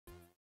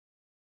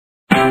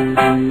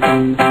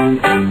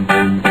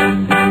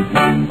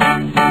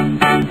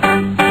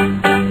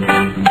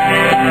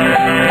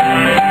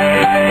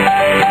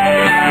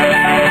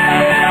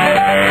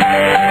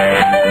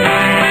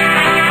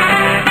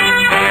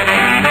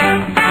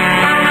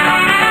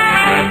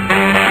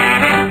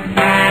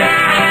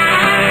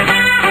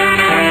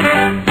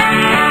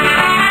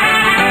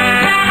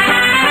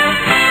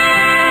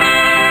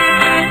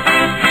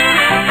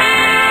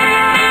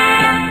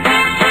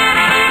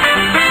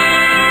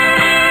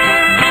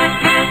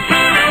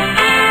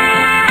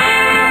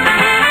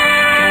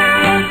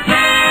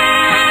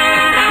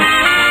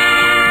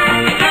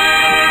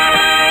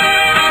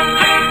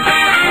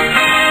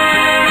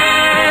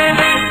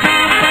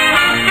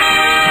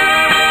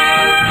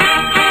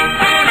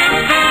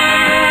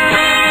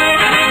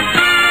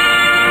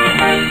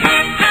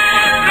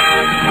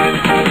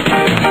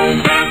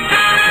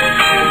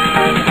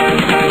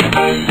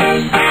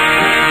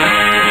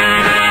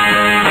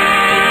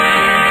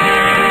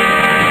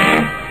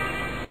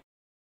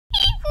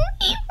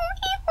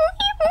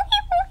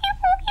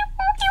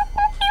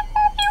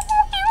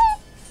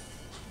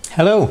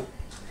Hello.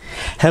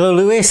 Hello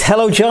Lewis,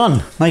 hello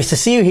John. Nice to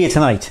see you here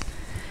tonight.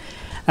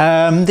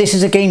 This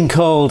is a game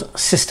called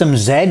System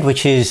Z,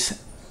 which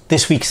is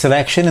this week's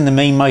selection in the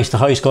Mamemeister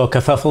High Score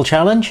Kerfuffle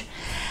challenge.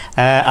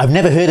 I've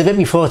never heard of it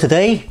before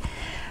today.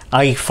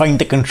 I find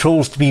the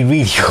controls to be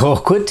really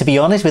awkward, to be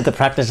honest, with the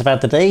practice I've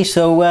had today,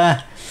 so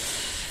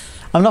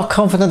I'm not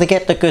confident to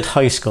get the good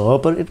high score,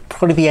 but it'll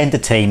probably be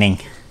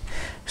entertaining.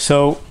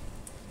 So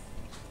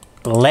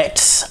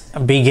let's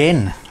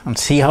begin and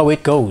see how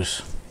it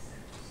goes.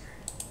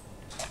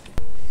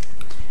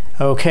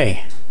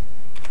 Okay,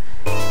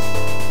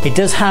 it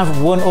does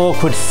have one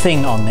awkward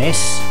thing on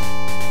this,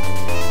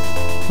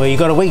 where you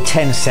got to wait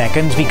 10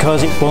 seconds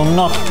because it will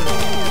not,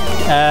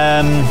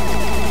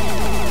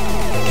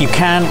 you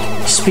can't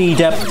speed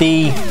up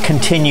the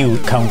continue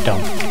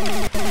countdown.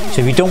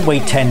 So if you don't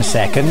wait 10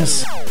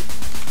 seconds,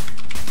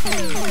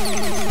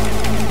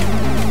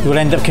 you will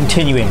end up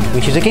continuing,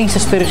 which is against the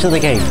spirit of the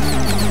game,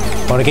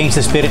 or against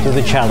the spirit of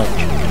the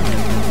challenge.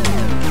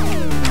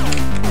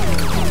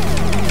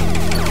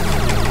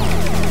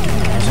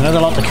 Another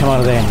lot to come out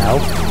of there now.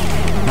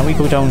 Now we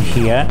go down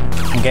here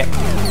and get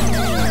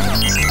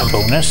a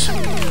bonus.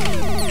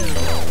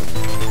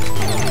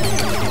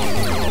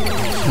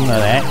 Some of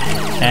that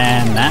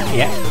and that,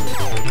 yeah.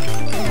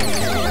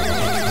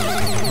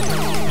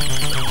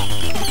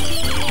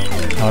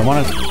 Now I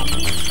want to.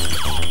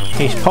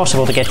 It's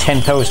possible to get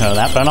 10,000 out of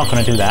that, but I'm not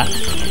going to do that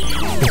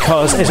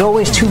because there's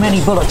always too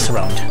many bullets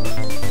around,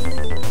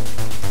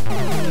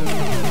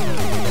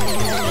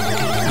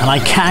 and I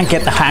can't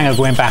get the hang of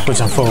going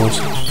backwards and forwards,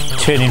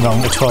 turning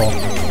round at all.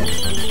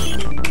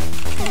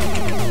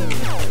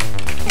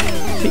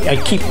 See, I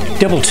keep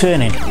double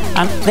turning,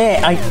 and there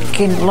I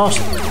get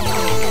lost.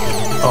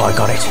 Oh, I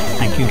got it.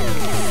 Thank you.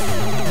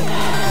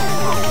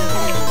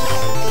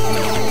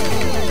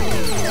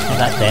 Get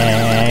that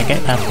there.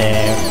 Get that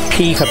there.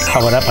 P for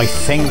power up. I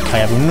think I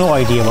have no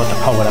idea what the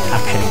power up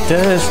actually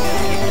does.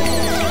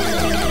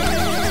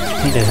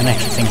 I think there's an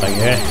extra thing by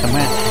here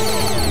somewhere.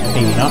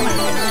 Maybe not.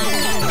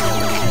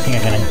 I think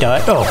I'm gonna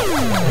die. Oh,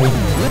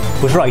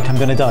 I was right, I'm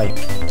gonna die.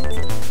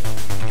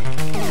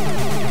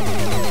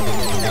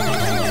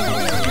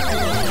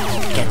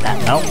 Get that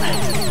now.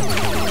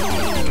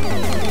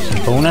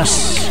 Some bonus.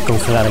 Go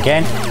for that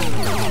again.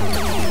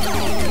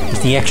 Is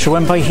the extra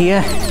one by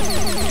here?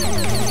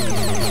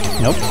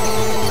 Nope.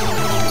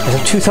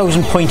 There's a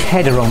 2,000 point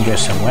head around here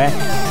somewhere.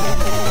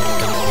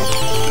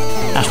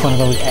 That's one of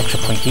those extra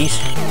pointies.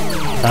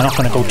 But I'm not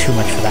going to go too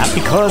much for that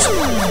because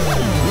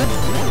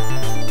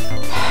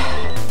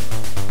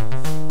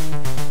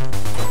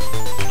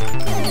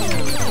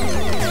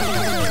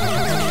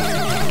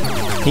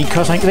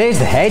like there's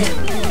the head.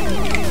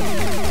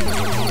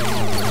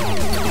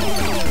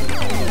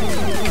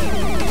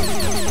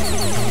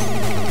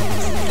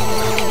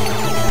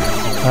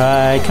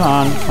 Right, come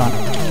on, come on.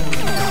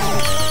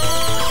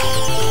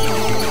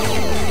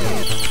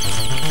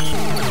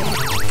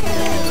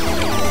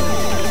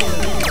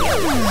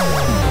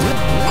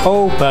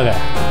 Oh bugger.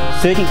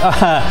 30.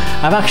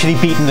 I've actually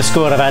beaten the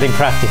score I've had in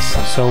practice,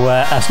 so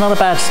that's not a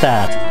bad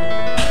start.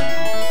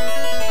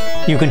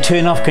 You can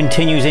turn off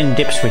continues in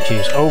dip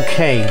switches.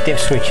 Okay, dip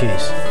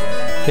switches.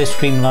 This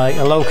screen light,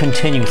 allow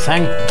continue.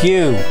 Thank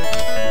you.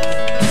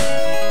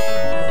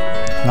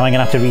 Now I'm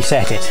gonna have to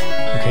reset it.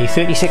 Okay,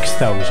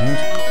 36,000.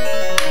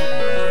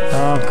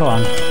 Oh, go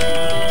on.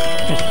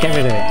 Just get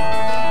rid of it.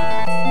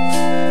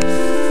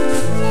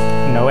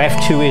 No,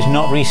 F2 is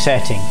not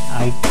resetting.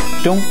 I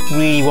don't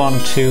really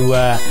want to.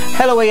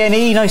 Hello,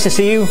 ANE. Nice to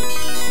see you.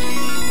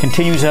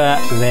 Continues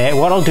there.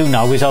 What I'll do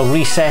now is I'll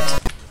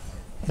reset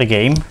the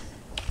game.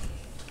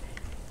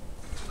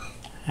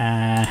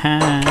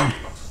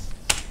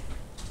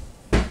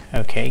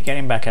 Okay,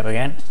 getting back up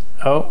again.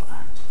 Oh,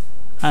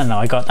 I know,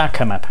 I got that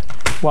come up.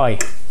 Why?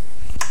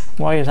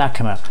 Why has that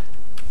come up?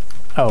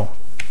 Oh,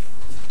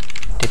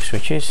 dip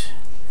switches,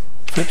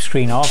 flip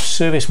screen off,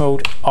 service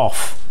mode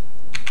off.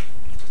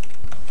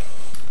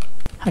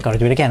 I've got to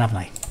do it again, haven't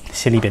I?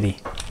 Silly biddy.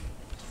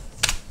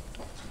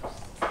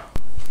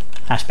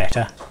 That's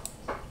better.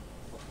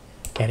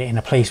 Get it in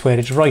a place where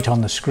it's right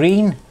on the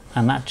screen,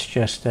 and that's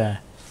just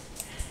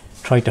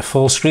try to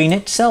full screen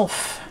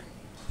itself.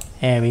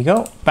 There we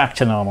go, back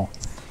to normal.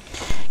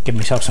 Give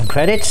myself some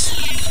credits,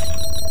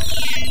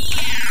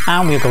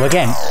 and we'll go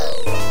again.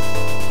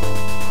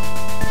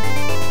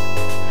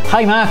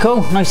 Hi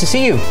Marco, nice to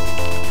see you.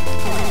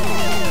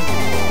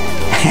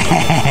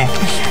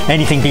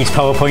 Anything beats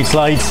PowerPoint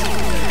slides.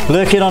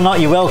 Lurking or not,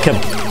 you're welcome.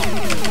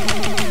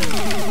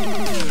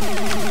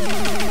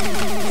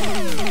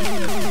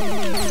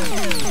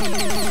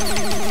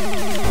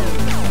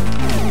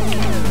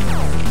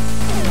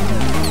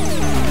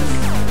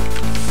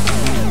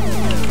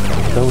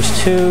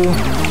 Those two.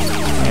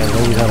 Yeah,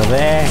 those out of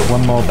there.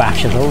 One more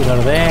batch of those out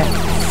of there.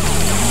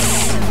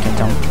 Get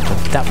down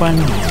to that one.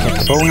 Get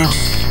the bonus.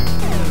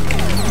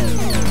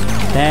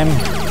 Them.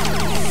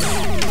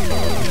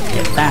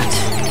 Get that.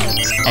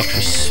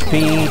 Extra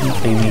speed,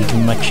 not that you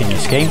need much in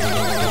this game.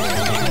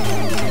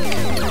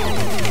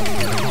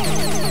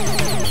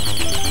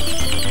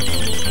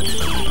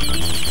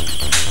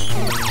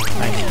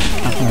 Right,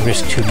 not going to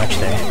risk too much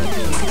there.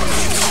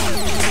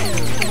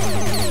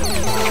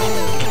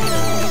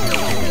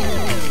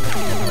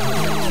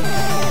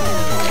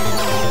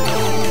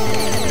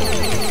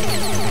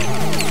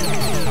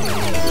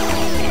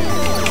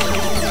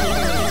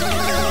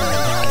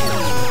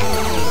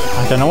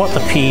 I don't know what the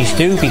peas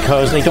do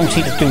because they don't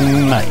seem to do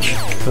much.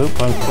 Oop,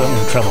 I'm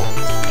in trouble.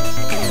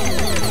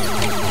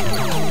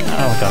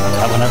 Oh, got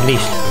that one at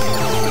least.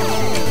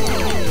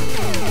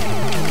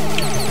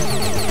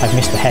 I've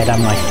missed the head,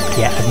 haven't I?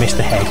 Yeah, I've missed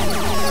the head.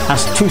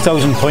 That's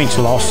 2,000 points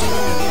lost.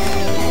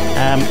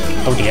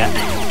 Oh dear.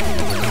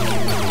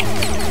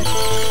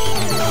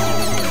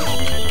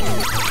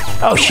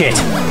 Oh shit!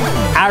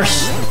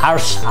 Arse,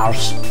 arse,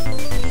 arse.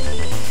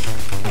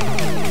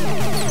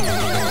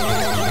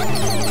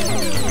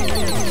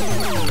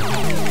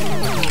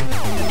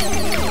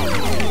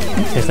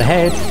 There's the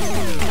head.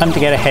 Time to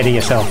get ahead of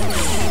yourself.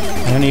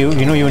 You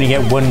know you only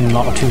get one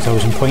lot of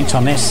 2,000 points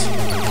on this.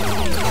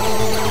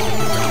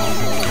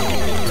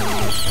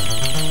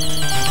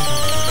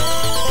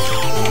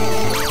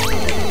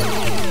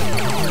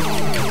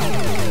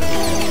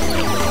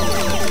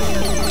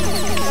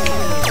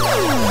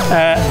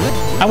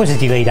 That was a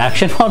delayed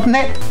action, wasn't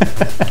it?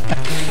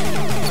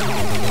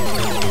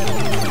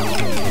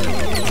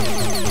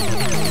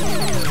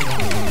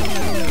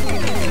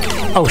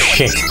 Oh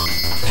shit.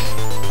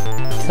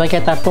 Did I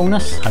get that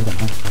bonus? I don't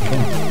know.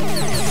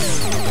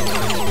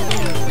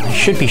 I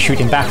should be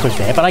shooting backwards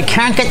there, but I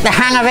can't get the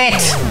hang of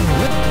it!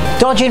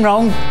 Dodging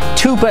wrong,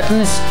 2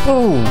 buttons.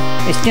 Ooh,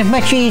 it's just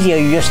much easier.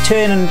 You just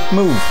turn and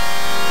move.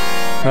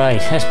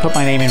 Right, let's put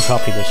my name in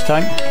properly this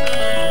time.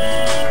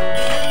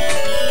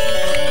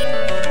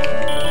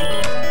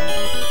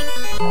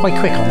 Quite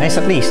quick on this,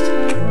 at least.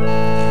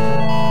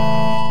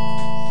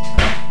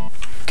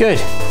 Good.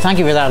 Thank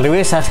you for that,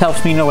 Lewis. That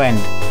helps me no end.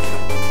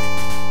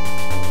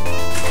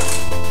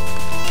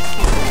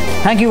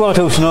 Thank you,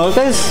 Auto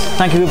Snorkers.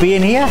 Thank you for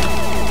being here.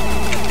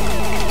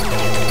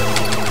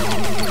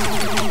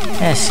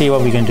 Let's see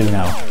what we can do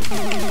now.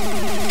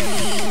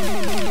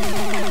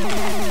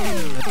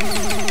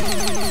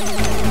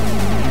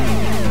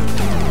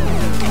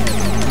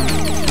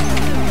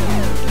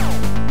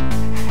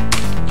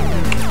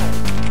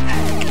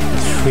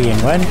 Three in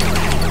one.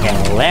 Get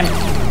all them.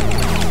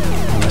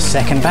 And the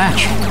second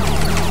batch.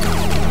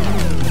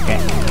 Okay.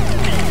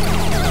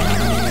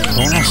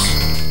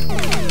 Bonus.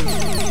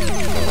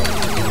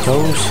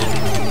 Goes.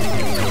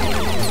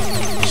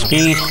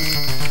 Speed.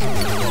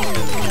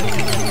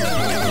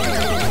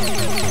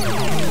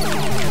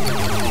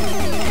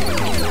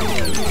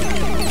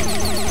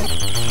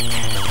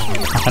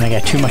 Not gonna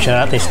get too much of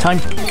that this time.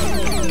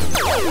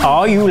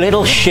 Oh, you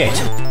little shit.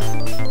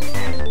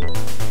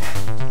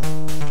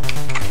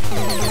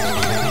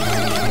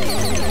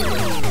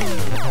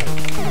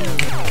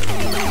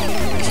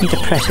 Just need to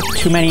press it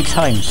too many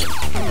times.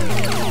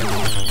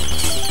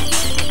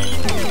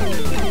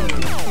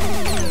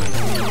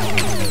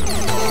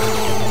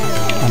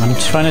 I'm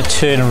trying to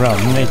turn around.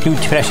 They do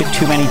press it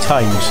too many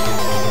times.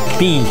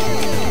 B.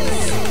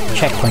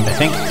 Checkpoint, I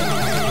think.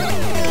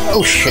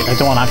 Oh shit, I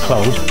don't want that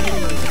cloud.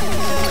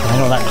 I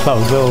know that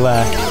cloud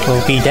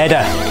will be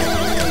deader.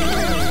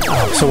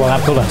 Oh, so will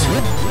that bullet.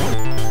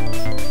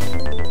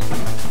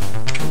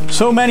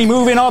 So many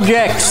moving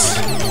objects!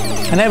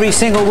 And every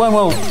single one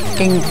will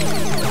fucking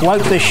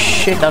wipe the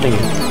shit out of you.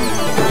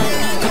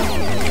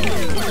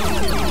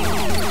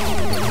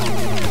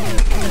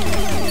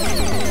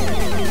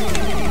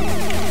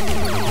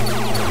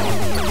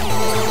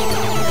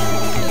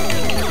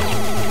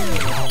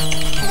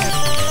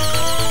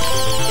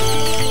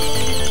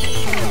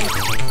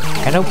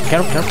 No, get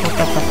up.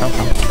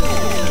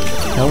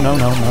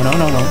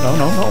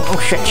 No. Oh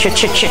shit.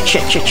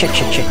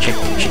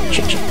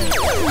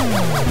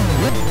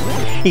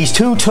 He's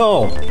too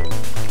tall.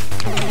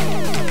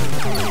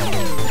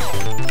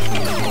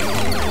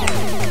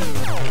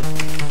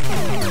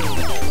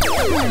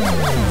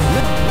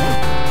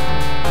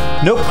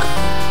 Nope.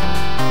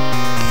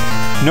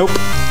 Nope.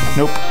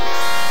 Nope.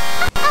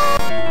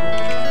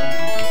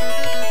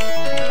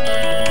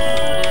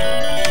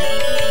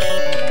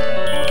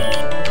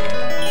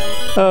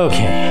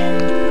 Okay.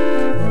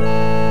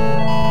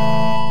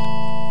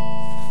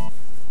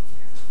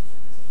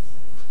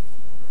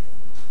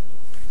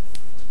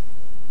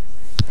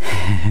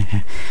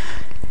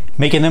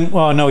 Making them,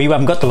 oh no, you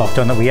haven't got the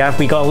lockdown that we have.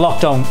 We got a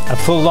lockdown, a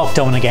full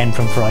lockdown again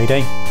from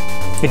Friday.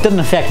 It doesn't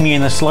affect me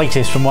in the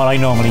slightest from what I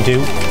normally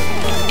do,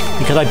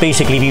 because I've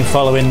basically been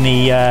following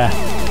the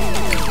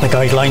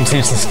guidelines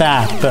since the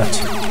start, but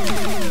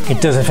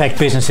it does affect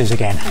businesses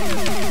again.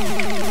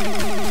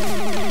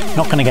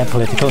 Not going to get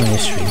political in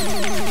this stream.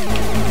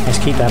 Let's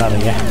keep that out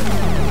of here.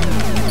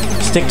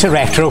 Stick to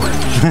retro.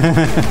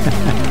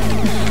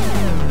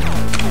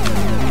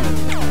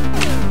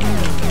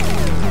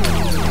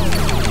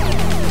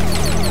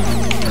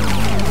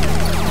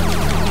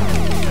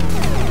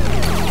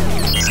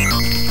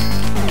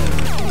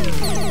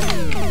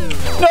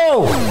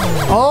 No!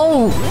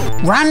 Oh!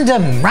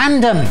 Random!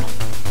 Random!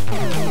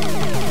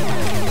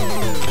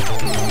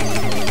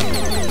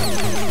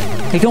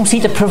 They don't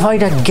seem to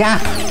provide a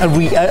gap.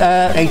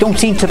 They don't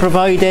seem to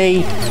provide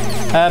a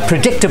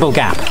predictable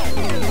gap.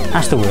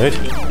 That's the word.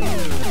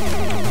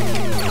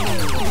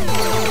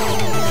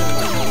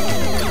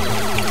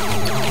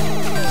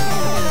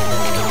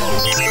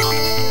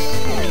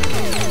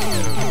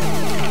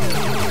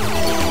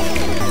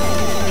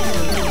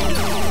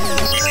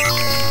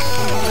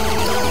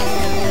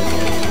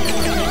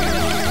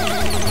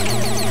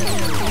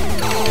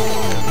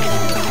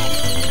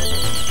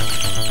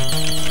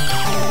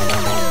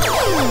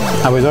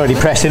 I was already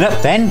pressing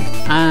up then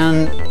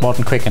and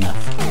wasn't quick enough.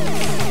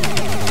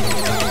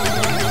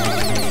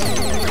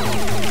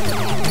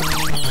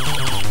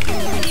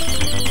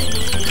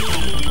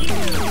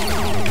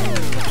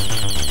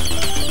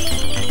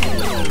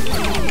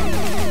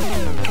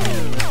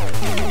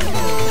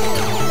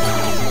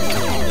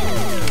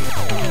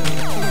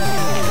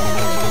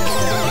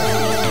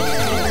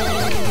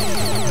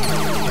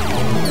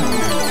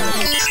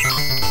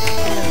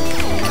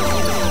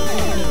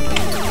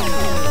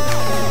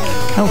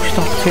 Oh,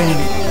 stop turning.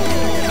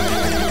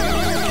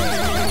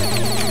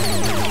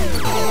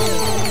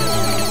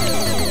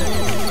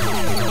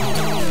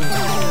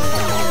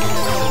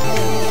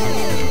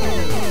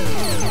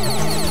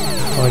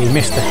 Already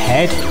missed the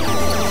head.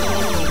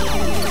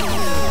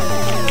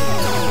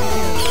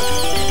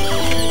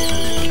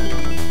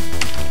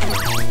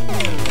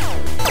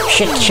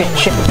 Shit,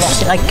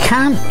 lost it. I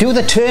can't do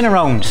the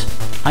turnaround.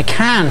 I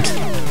can't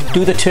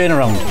do the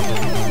turnaround.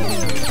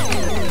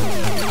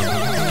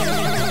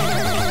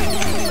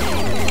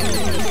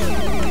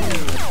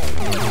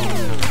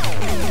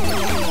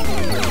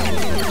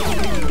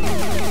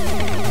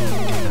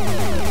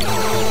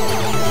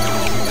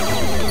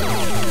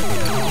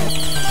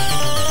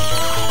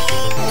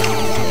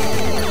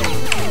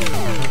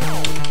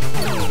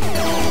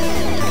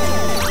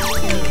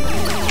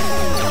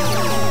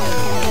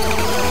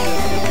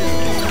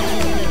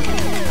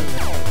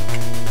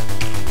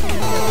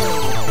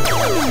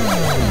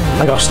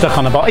 I got stuck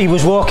on the bottom. He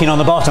was walking on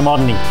the bottom,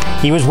 wasn't he?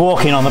 He was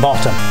walking on the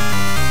bottom.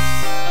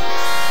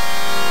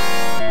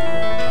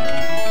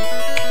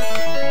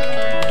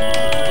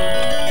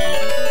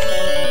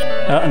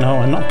 No,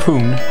 I'm not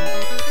pooned.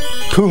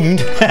 Pooned.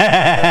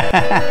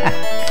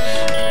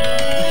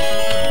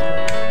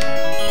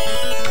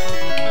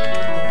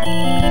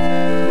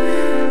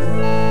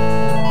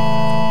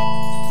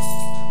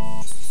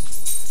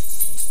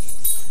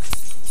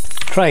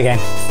 Try again.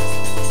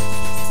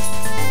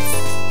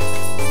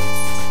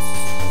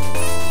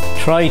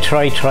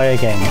 Try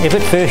again. If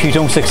at first you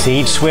don't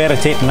succeed, swear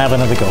at it and have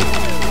another go.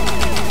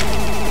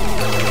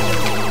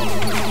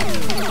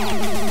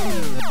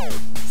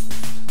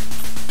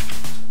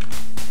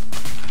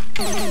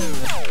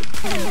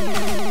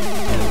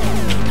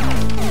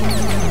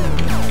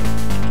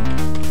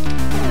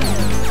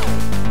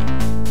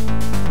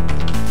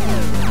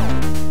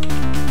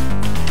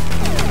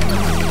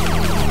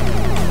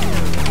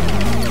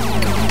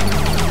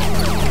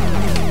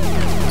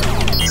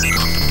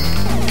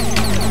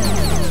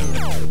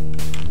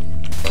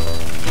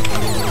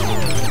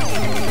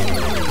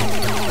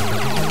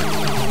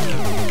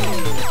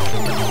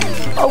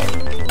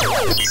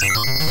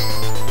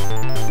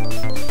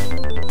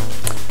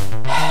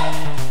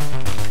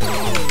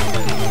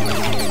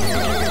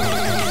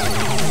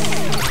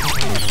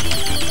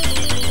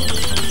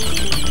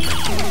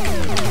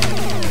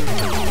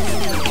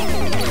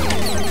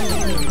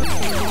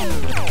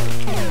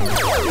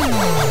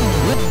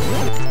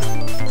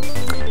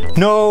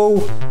 No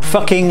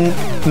fucking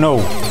no.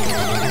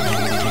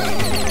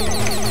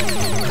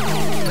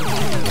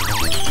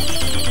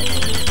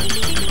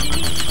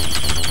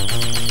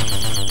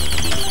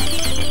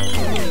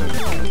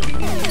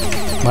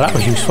 Well, that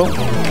was useful.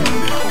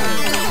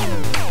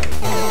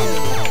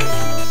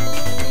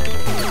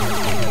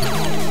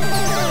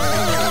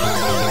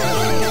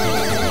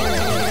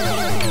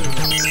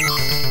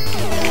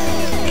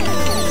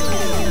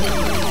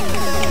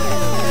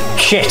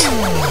 Shit.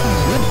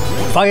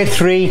 Fired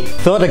 3,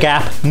 thought a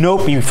gap.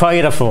 Nope, you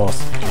fired a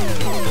 4th.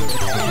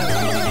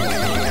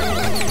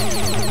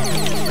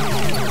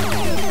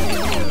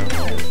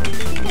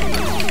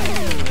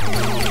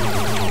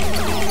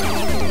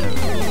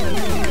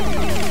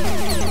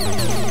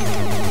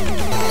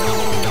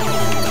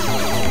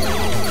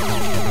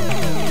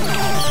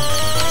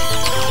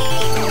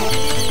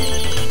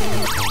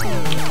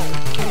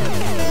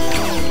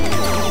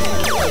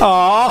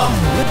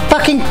 Oh,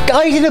 fucking,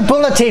 I did a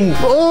bulletin.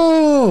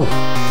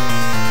 Oh.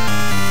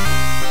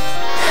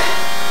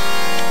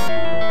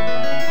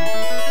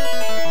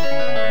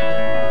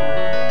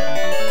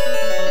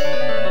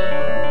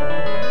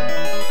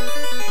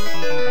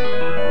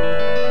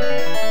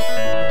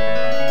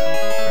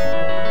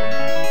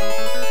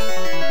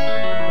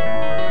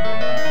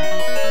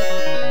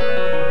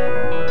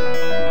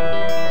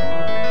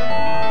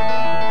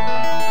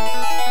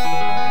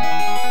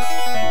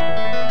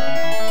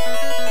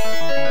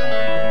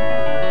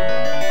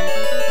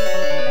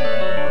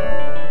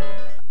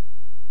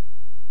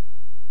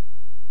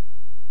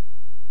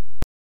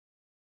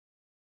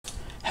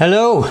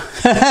 Hello.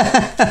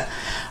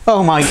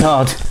 Oh my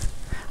god.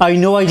 I have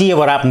no idea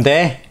what happened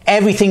there.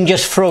 Everything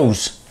just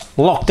froze.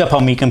 Locked up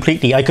on me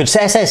completely. I could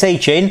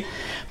SSH in,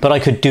 but I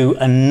could do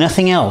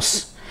nothing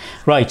else.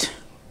 Right.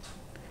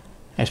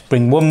 Let's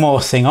bring one more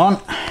thing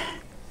on.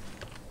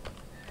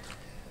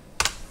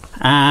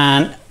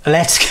 And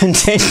let's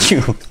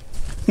continue.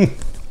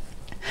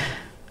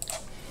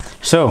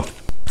 So,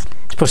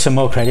 let's put some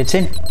more credits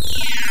in.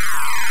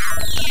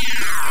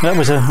 That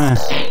was a...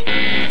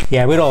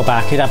 yeah, we're all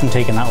back. It hasn't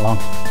taken that long.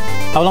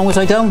 How long was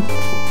I down?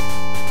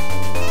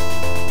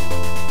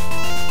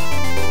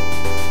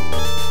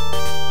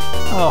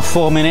 Oh,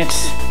 4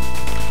 minutes.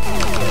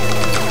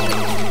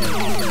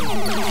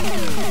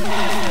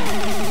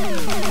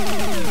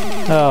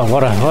 Oh,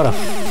 what a...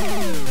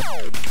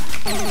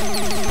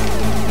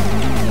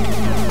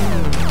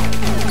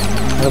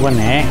 Another one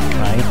there.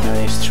 Right, now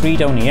there's 3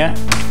 down here,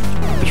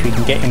 which we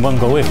can get in one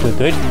go if we're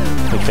good,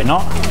 which we're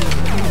not.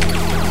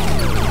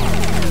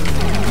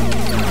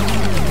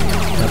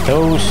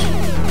 Those,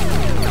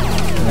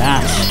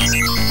 that,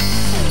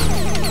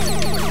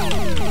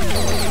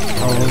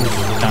 those,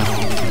 that.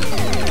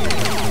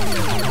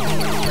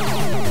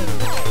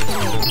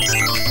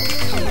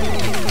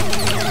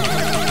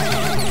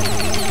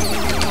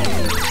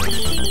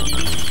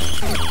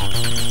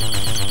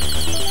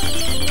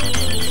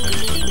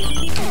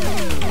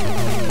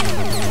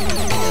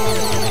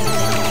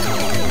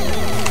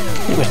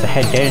 It was the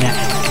head there, isn't it?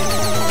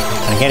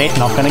 Gonna get it,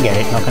 not gonna get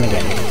it, not gonna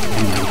get it.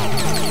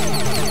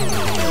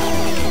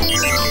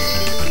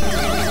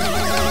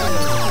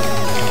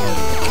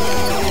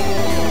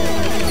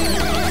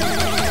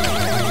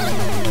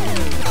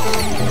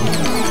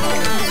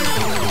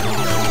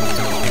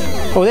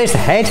 Oh, there's the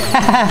head.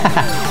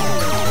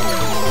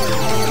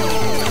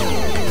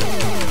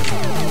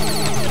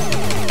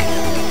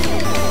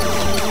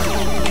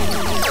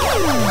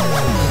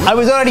 I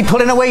was already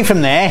pulling away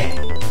from there.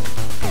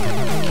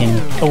 Fucking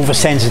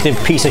oversensitive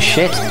piece of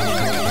shit.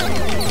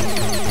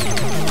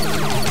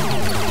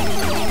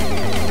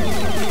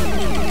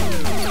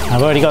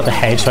 I've already got the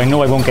head, so I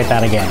know I won't get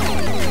that again.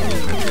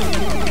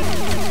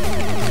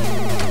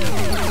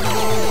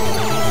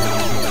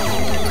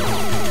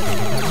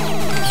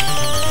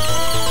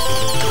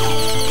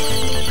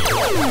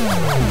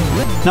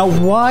 Now,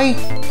 why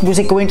was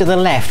it going to the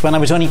left when I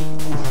was only...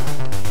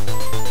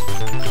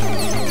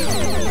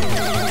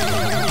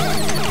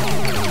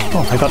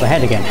 Oh, I got the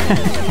head again.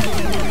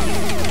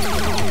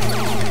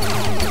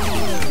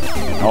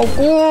 Oh,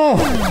 oh!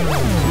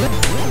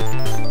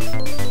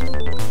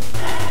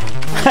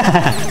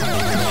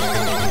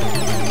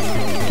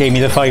 Gave me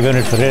the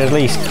 500 for it at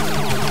least.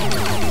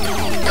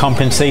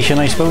 Compensation,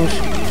 I suppose.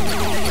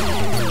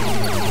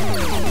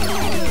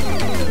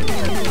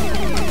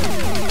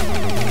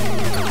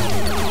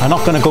 I'm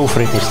not going to go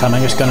for it this time,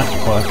 I'm just going to...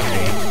 Oh,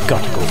 okay,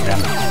 got to go for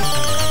them.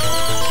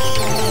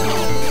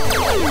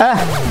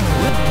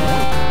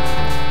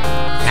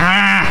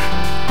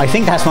 I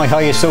think that's my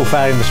highest so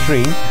far in the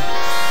stream.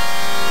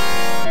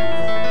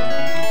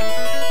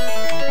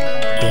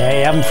 Yeah,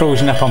 you haven't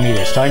frozen up on me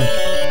this time.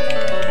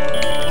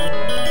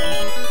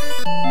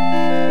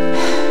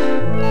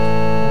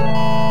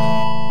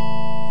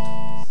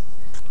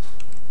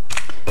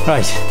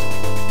 Right.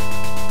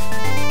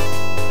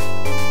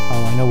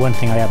 One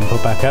thing I haven't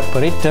put back up,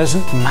 but it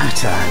doesn't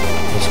matter.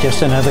 It's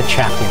just another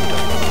champion.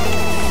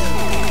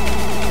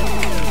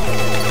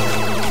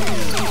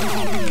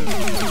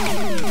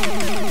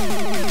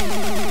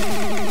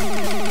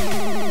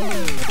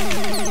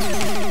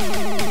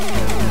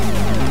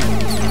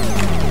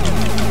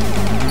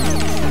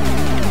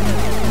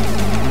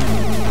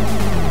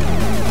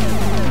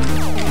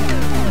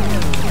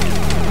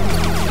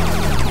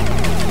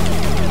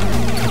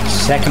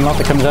 Second lot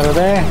that comes out of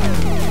there.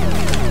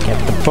 Get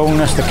the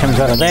bonus that comes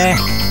out of there.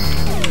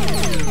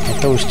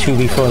 Get those 2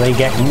 before they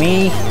get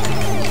me.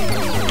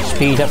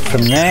 Speed up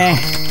from there.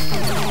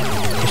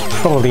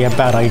 It's probably a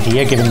bad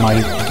idea given my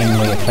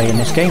way of playing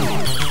this game.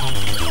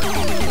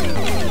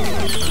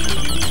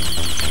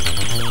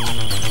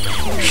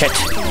 shit.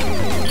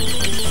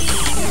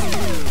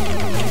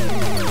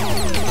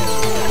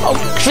 Oh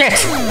shit!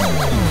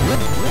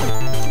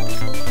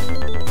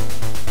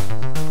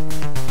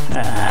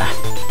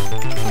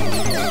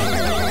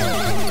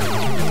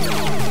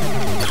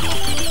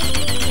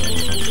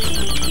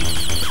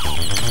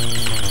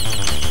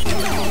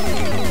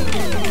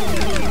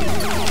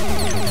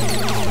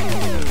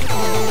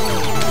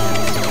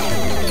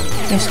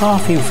 It's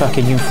half you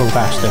fucking UFO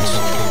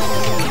bastards.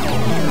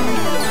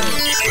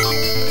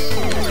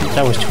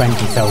 That was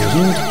 20,000.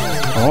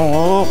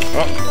 Oh.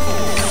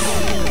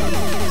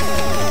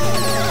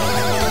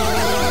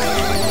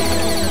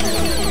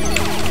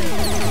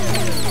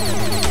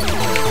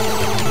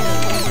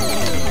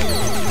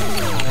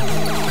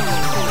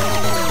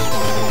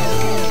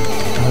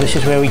 This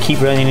is where we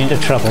keep running into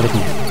trouble, isn't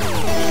it?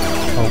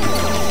 Oh.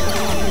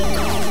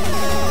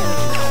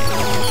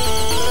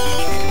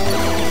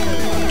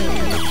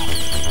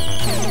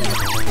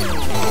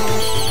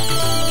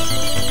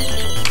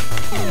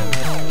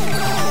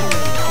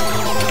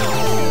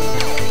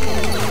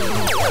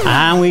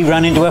 And we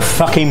run into a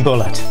fucking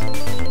bullet.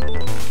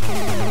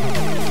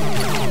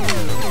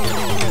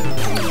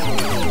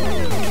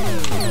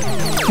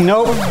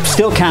 Nope,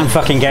 still can't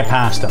fucking get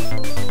past them.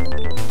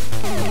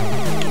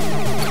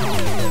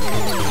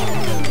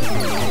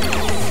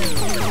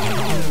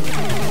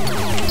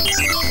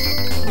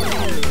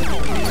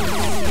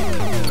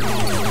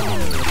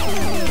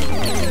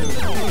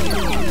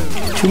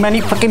 Too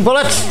many fucking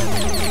bullets.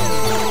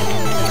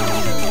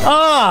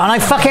 Oh, and I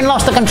fucking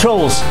lost the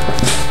controls.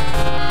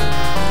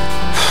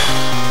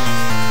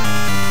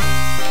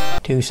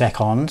 2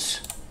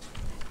 seconds.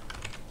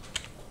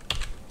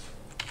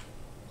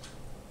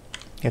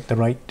 Get the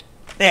right.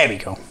 There we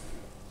go.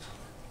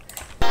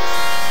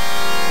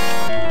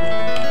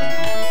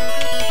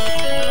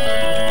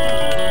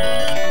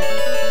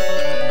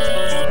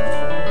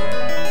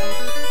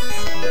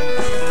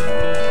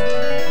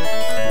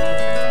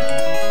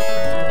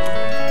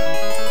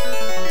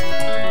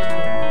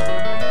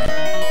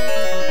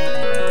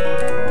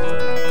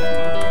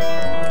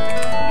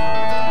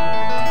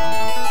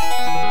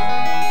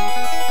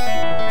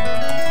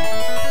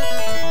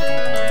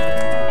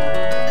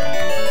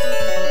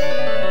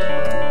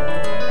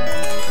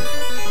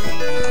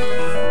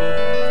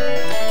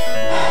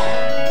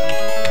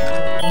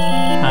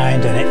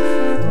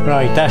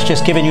 Right, that's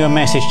just giving you a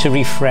message to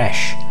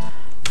refresh.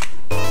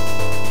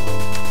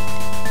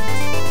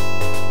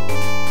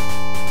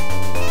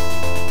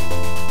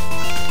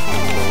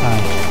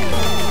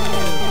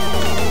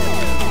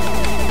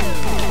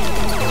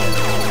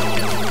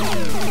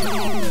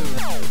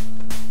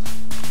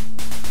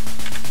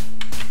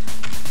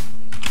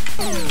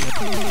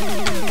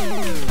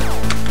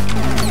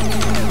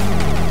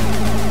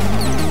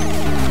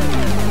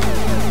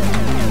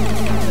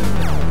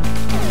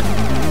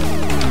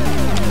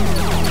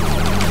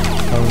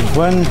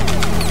 One,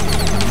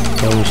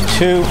 goes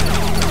 2,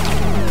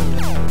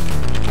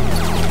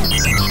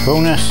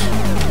 bonus,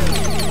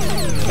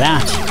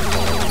 that,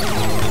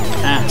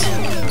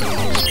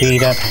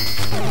 speed up.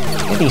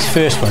 I think these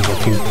first ones will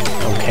do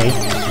okay.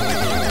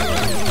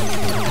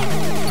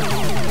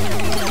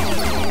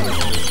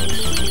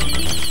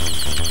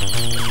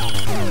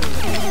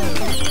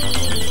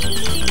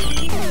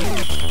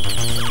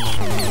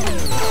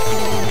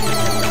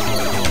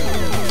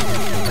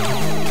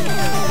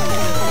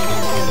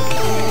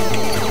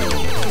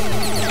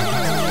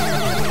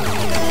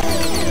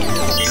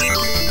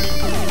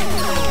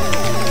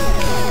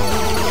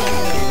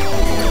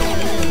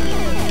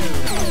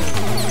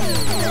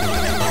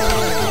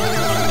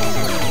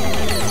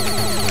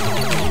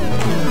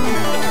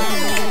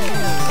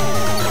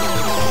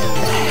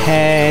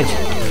 Head.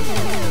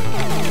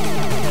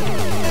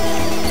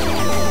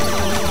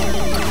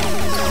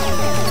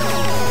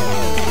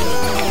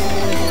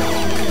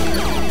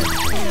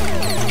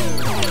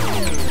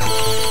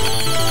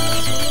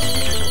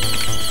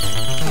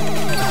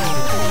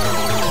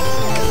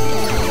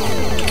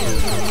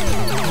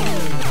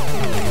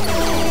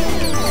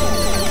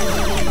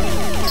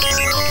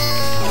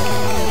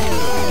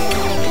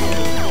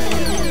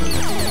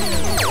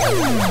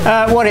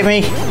 What it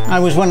me? I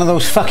was one of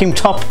those fucking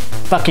top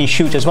fucking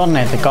shooters, wasn't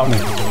it, that got me?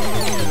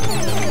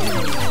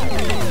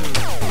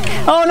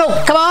 Oh no,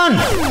 come on!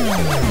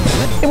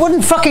 It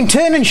wouldn't fucking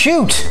turn and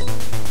shoot!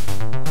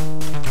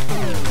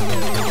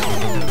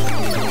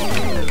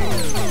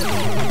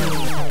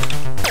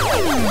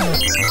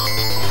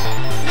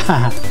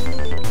 Haha.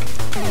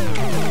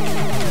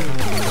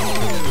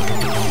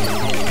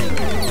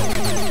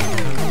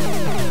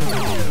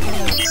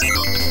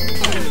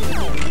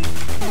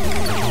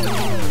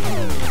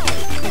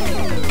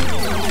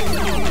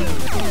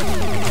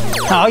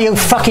 Oh, you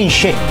fucking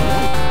shit.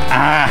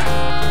 Ah.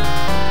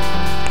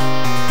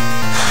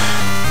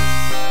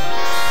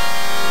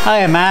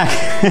 Hiya, Mac.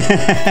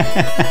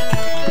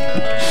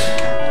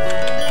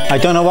 I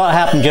don't know what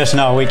happened just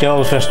now. It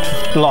all just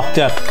locked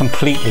up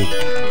completely.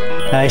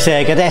 I say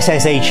I got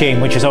SSH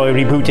in, which is how I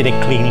rebooted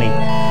it cleanly.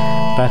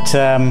 But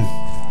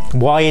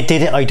why it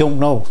did it, I don't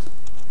know.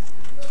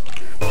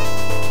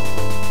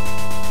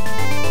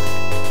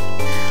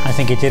 I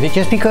think it did it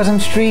just because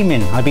I'm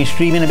streaming. I've been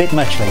streaming a bit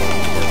much lately.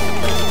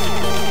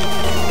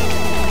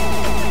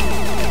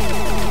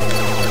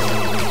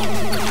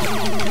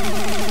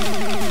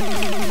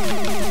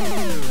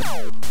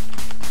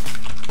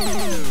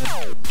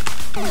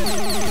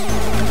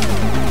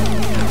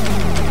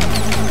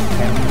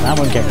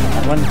 Get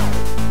that one.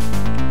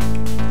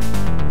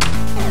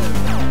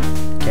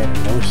 Get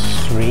those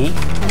 3.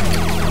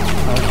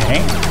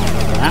 Okay,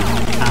 that.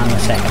 And the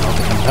second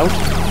motor comes out.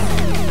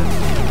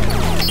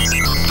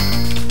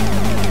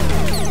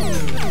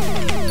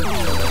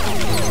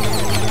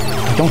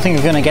 I don't think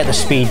we're going to get the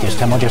speed this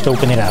time. I'll just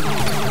open it up.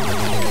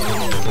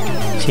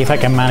 See if I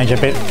can manage a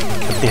bit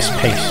at this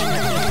pace.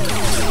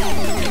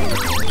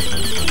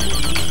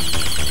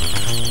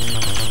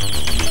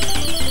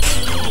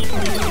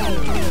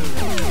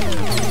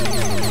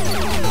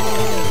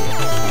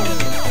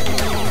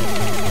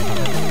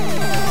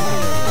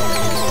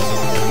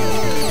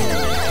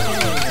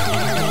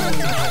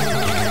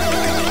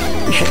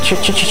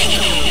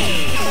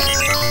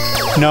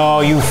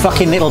 No, you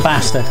fucking little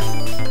bastard.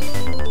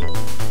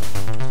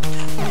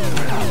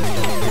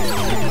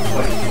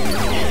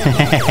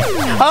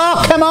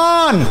 Oh, come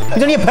on! You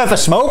don't need a puff of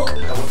smoke.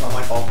 That was not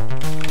my fault.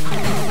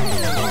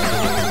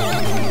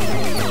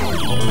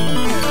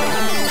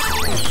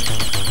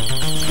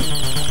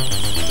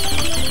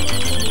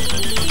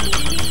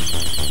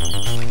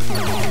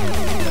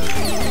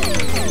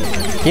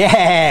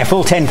 Yeah,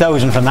 full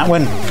 10,000 from that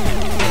one.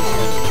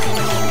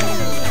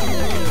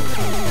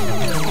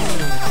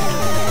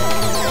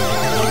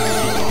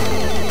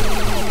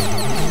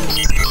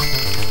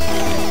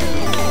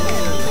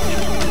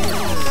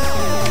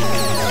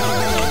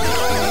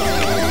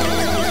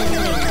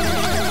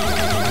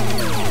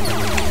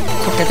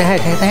 Get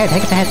ahead, get ahead,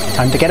 get ahead.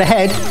 Time to get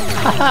ahead.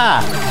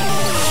 Haha.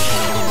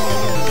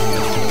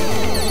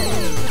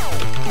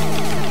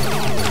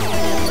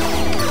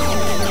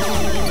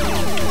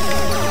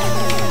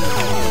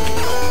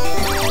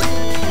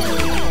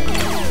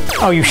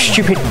 Oh, you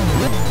stupid.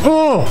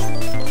 Oh!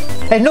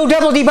 There's no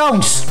double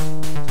debounce.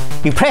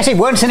 You press it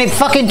once and it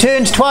fucking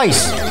turns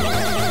twice.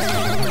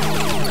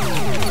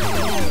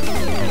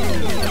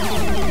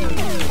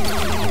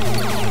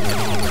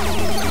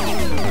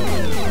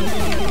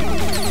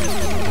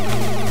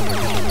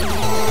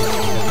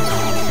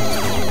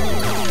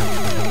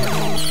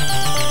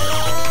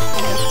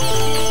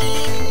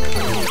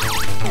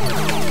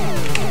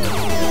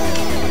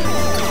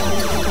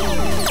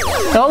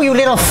 Oh, you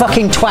little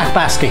fucking twat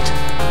basket.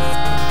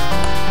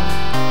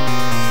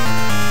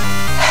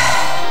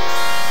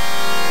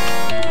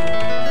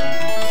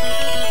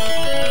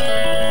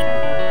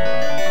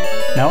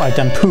 No, I've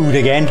done pooed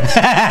again.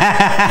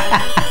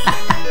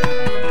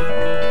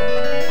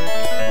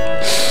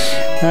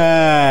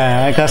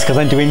 I guess because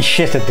I'm doing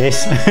shit at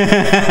this.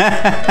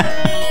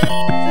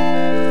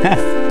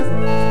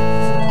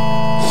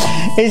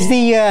 Is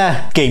the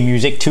game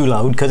music too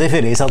loud? Because if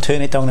it is, I'll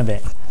turn it down a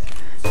bit.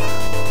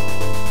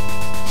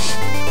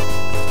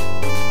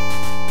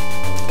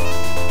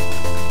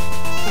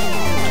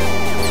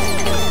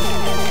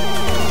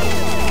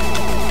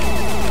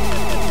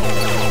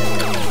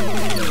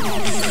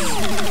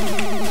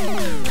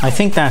 I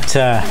think that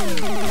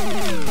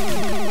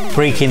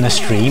breaking the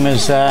stream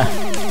has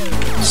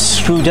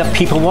screwed up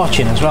people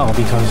watching as well,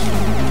 because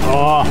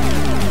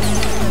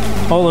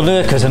all the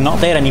lurkers are not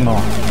there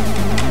anymore.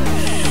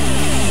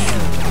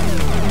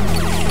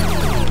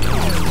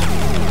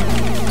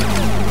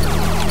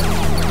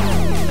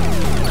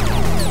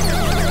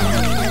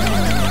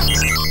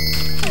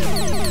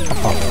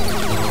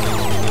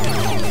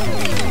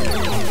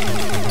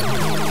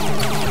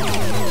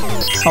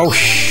 Oh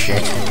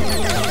shit.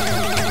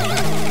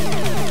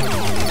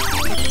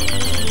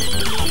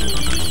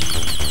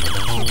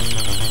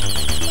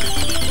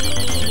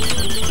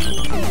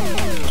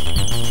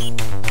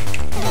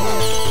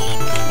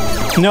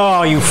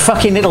 No, you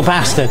fucking little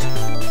bastard.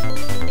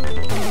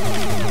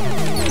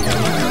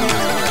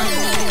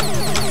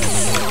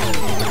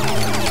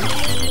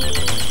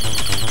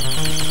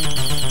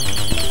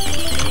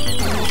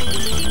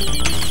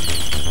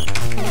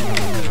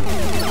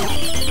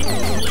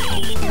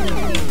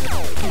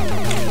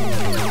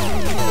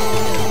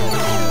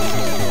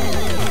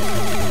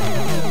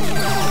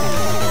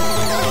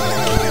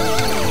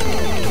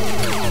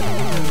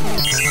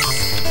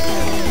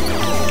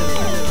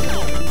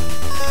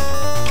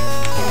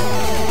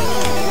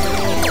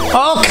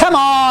 Oh, come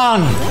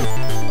on!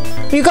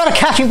 You gotta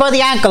catch me by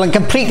the ankle and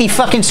completely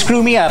fucking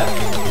screw me up.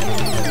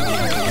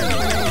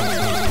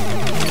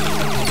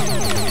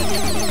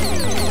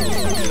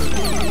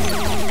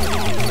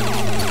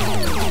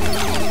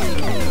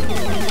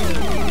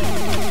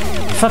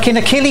 Fucking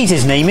Achilles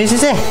his name is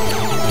it?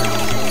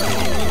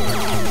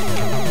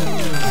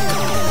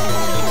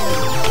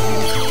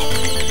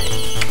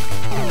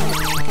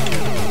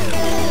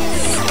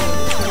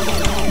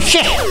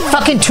 Shit!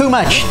 Fucking too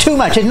much,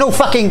 there's no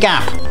fucking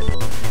gap.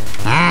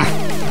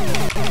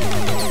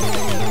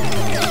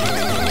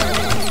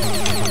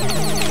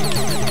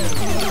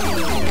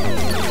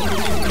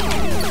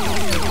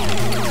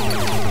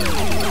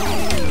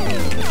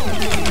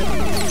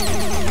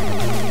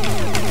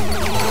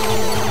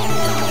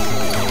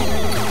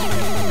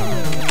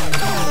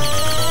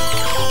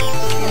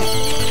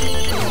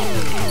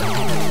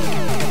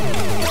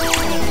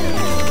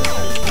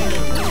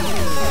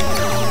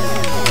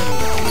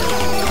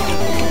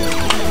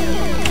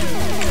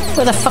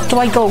 Where the fuck do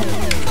I go?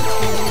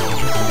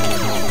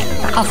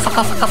 Fuck off, fuck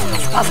off, fuck off, fuck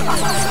off, fuck off, fuck off.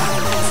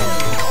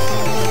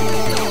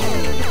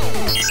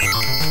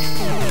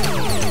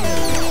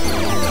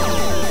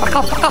 Fuck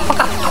off, fuck off, fuck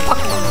off, fuck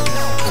off.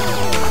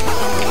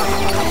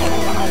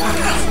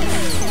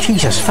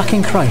 Jesus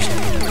fucking Christ.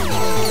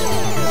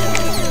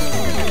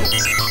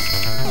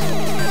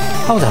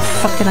 How the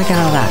fuck did I get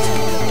out of that?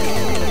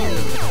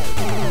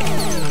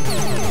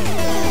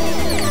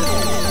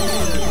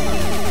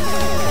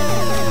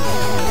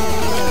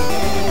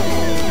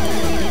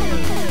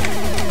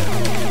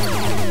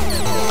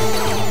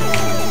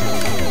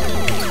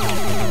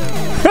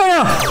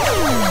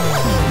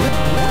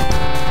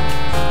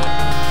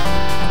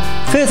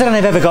 Further than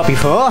I've ever got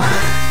before.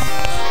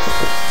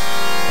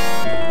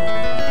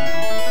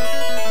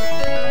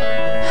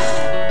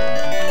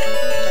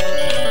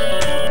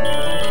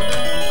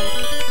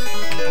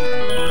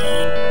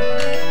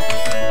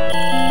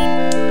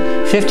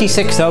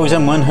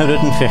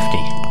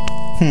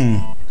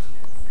 $56,150.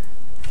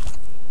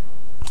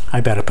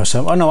 I better put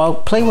some. Oh no, I'll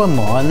play one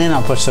more and then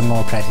I'll put some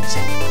more credits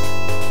in.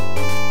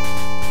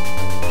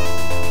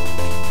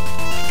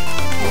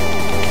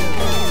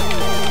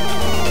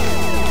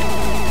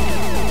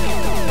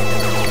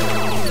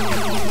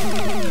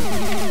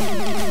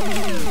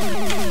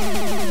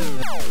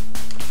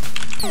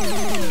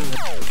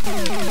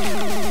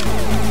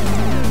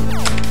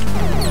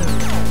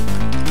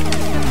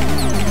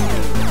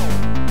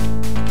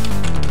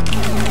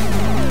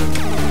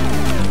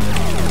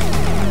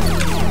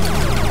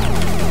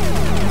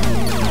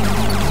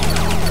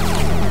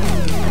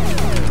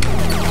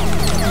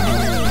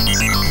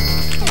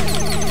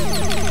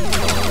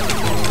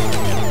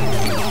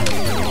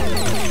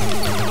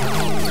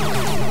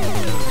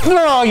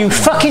 Oh, you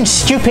fucking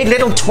stupid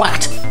little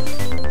twat!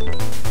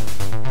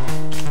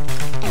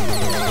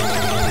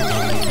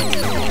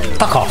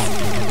 Fuck off.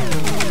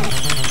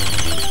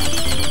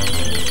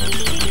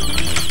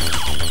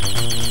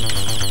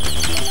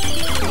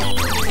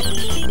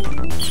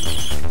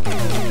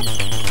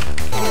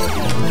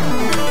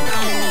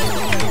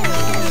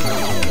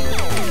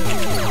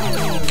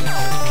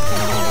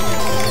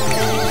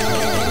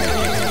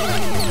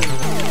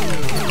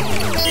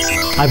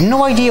 I've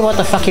no idea what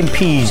the fucking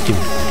peas do.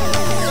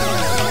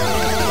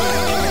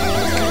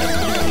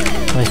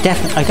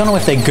 I don't know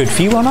if they're good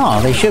for you or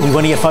not. They should be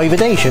one of your 5 a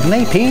day, shouldn't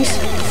they, peas?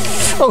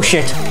 Oh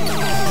shit!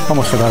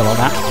 Almost forgot about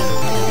that.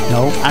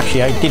 No,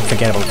 actually I did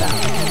forget about that.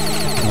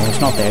 No, it's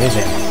not there, is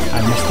it?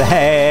 I missed the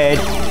head.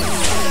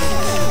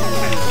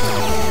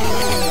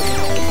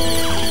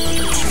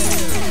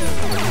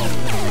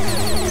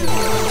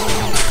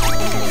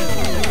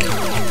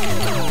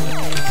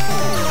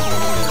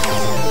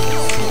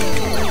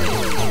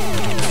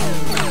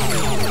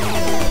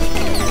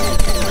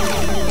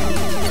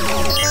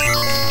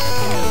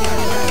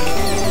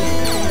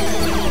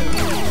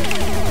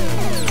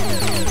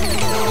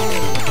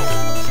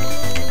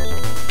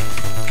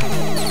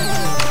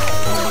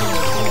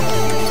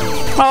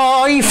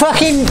 Oh, he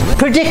fucking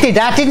predicted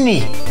that, didn't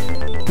he?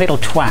 Little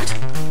twat.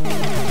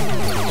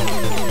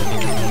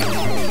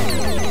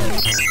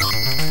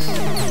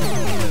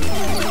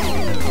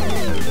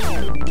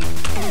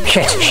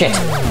 Shit.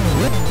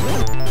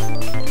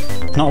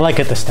 Not like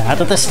at the start.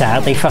 At the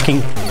start, they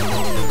fucking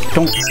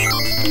don't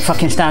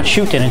fucking start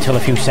shooting until a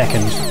few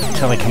seconds,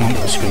 until they come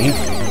onto the screen.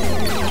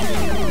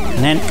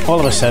 And then, all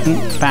of a sudden,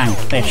 bang,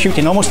 they're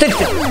shooting almost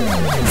instantly.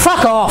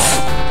 Fuck off!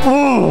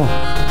 Ooh.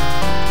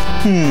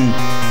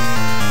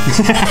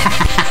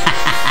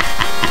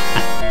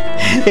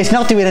 It's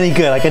not doing any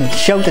good. I can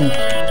shout and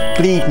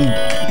bleed and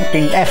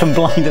fucking F and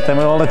blind at them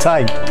all the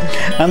time,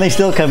 and they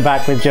still come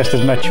back with just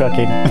as much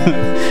fucking.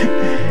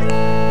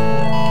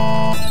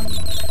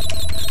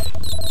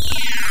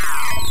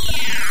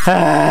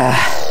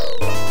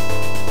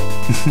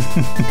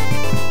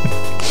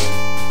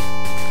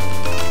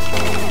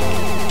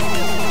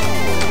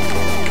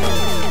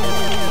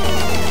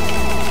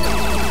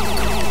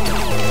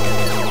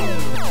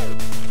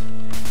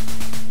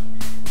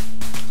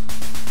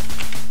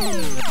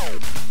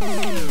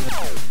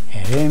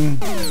 Him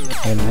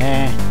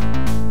there.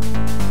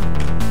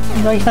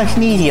 Nice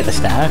and easy at the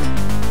start.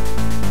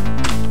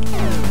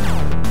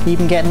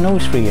 Even getting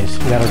those 3 is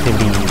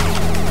relatively easy.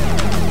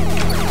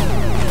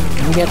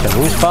 Can you get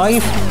those?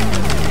 5?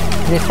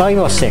 Is it 5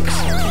 or 6?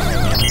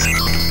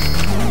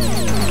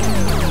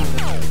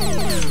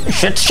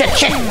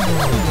 Shit!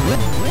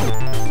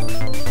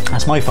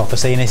 That's my fault for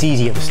saying it's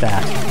easy at the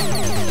start.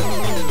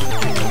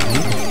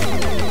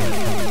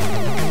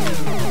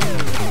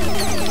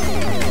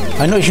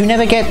 I notice you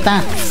never get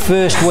that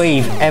first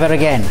wave ever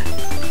again.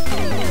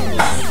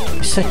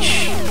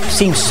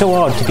 Seems so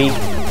odd to be.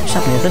 What's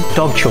happening? There's a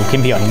dog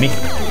choking behind me.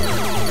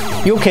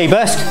 You okay,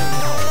 Burst?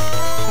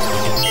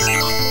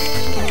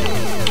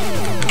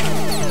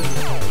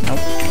 Nope.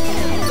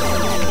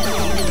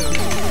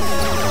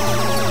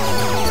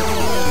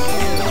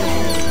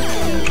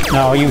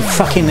 No, you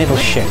fucking little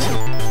shit.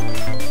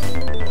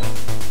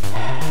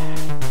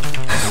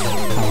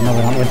 Oh no,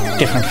 we're on to a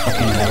different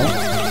fucking level.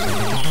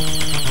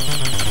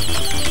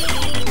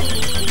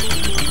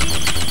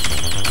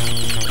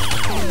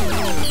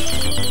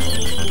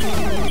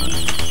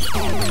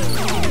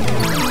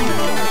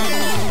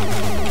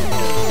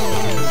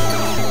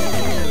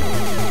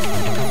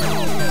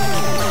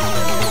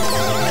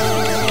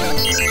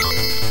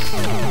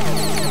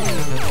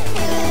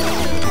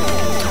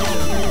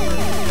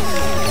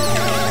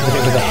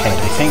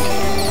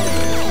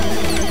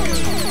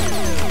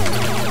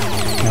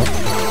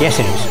 Yes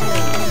it is.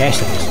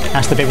 Yes it is.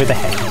 That's the bit with the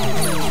head.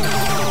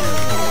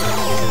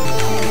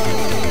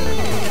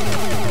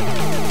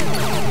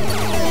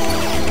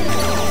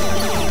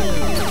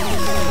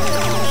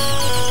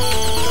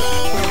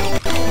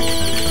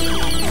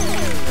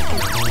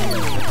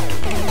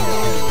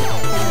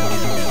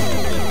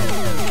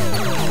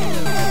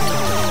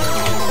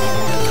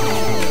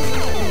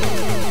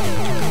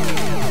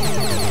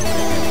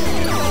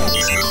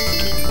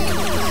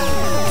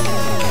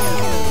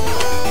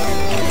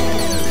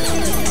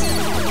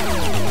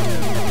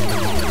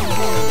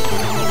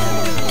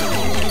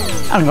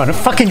 I'm gonna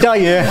fucking die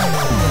here.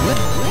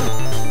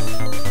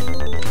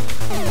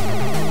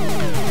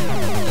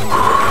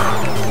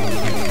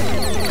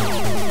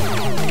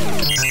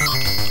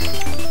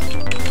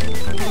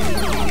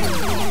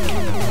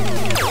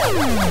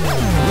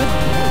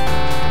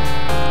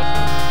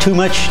 Too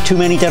much, too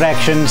many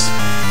directions.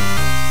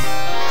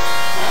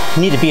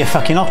 You need to be a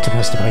fucking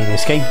octopus to play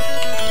this game.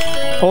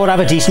 Or have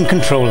a decent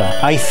controller.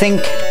 I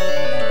think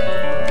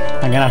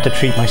I'm gonna have to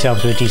treat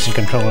myself to a decent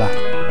controller.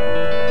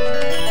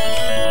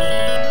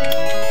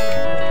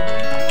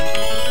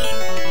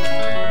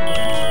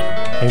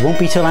 It won't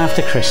be till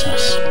after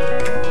Christmas.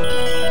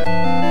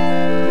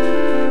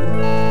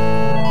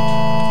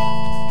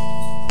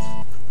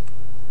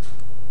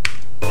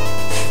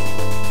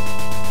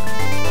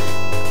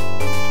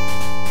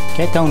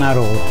 Get down that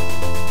hole.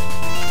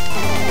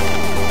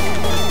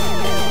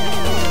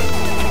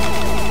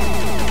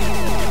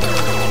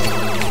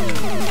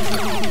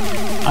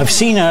 I've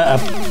seen a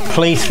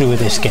playthrough of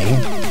this game,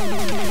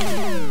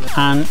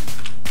 and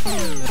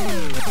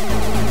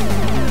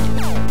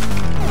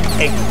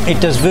it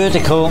does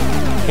vertical,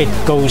 it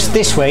goes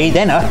this way,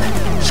 then up,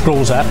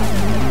 scrolls up,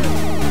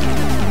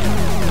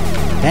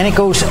 then it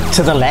goes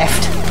to the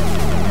left,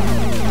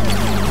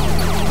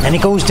 then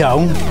it goes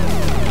down,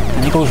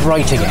 and it goes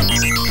right again.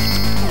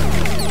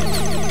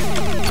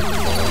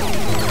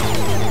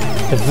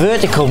 The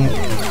vertical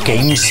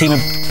games seem a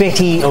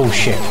bit oh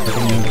shit, I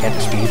didn't even get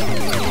the speed.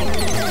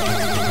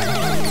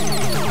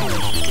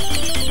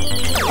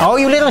 Oh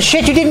you little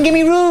shit, you didn't give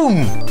me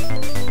room!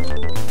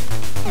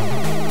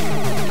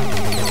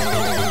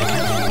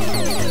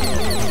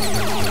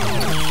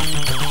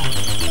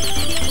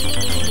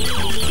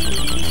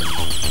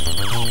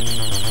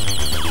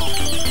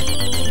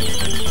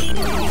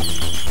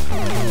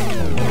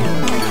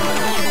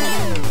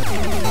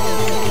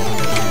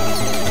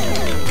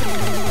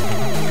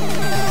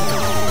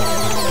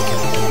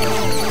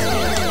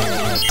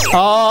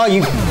 Oh,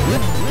 you...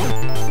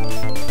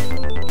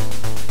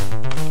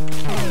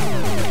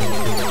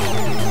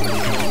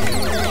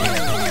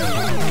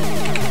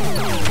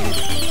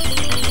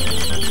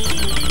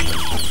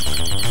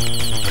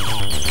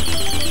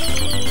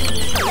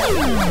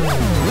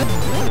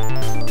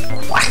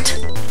 What?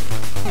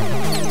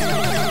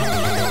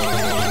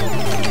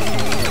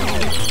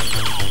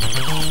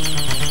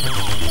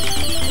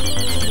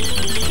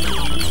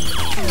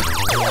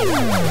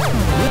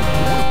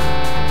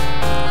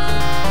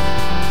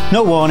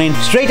 No warning,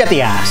 straight at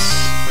the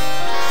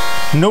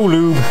ass. No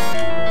lube.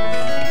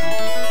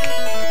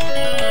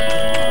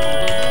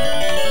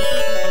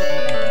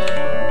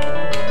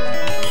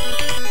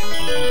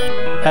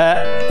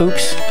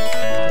 Oops.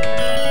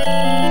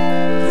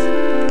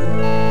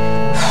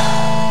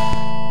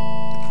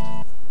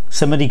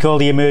 Somebody call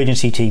the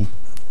emergency team.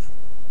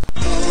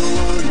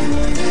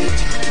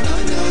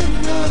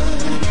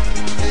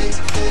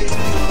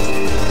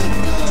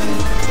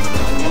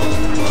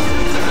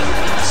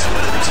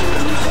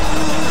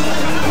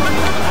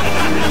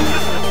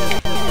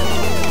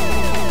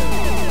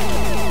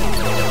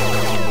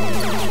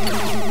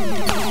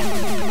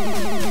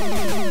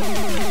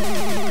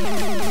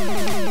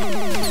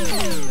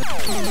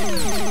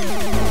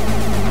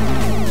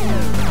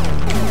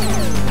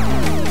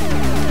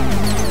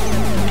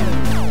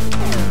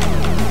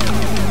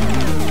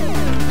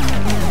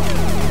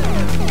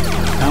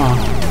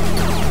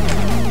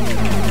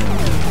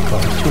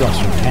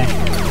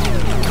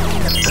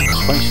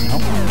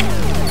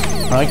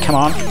 Right, come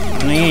on,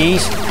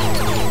 please.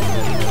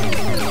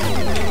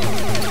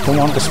 Don't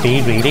want the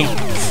speed really.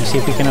 Let's see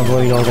if we can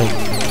avoid all the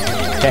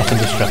death and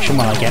destruction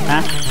while I get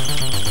that.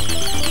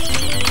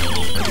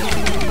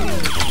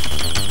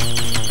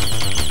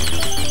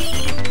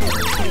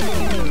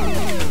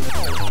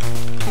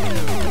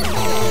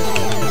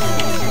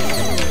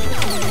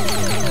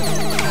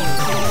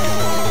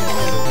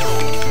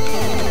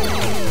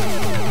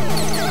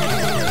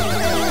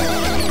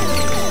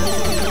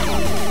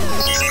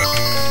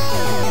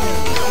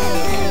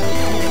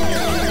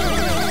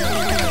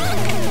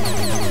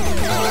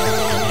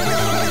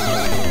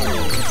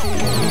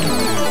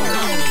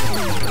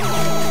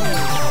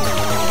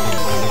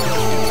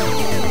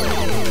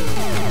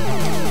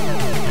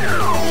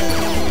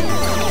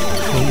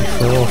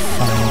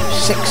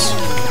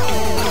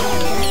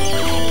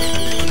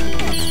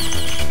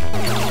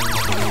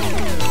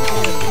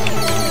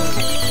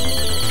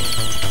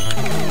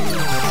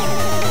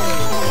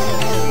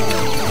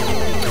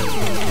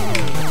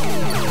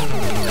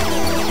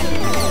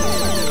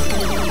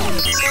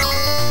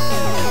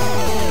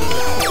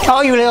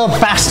 Oh, you little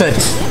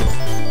bastards!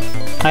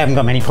 I haven't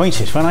got many points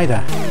this one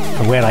either,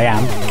 for where I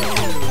am.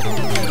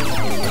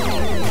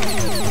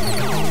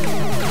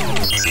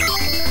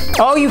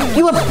 Oh, you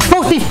were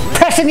supposed to be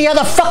pressing the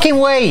other fucking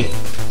way!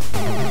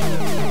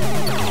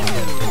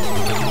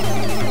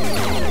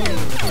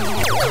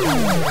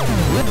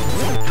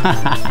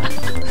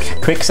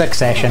 Quick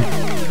succession.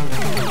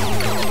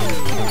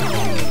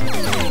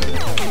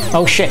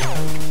 Oh shit.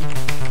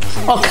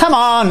 Oh, come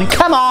on!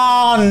 Come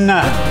on!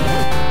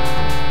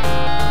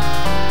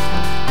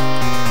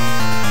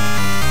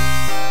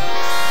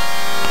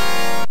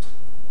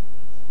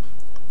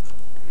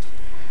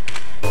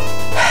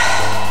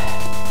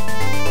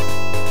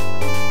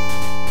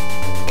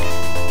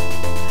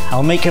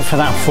 I'll make it for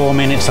that 4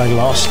 minutes I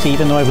lost,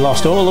 even though I've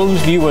lost all those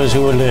viewers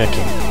who were lurking.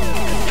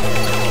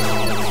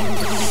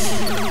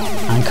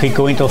 And could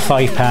go until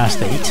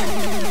 8:05.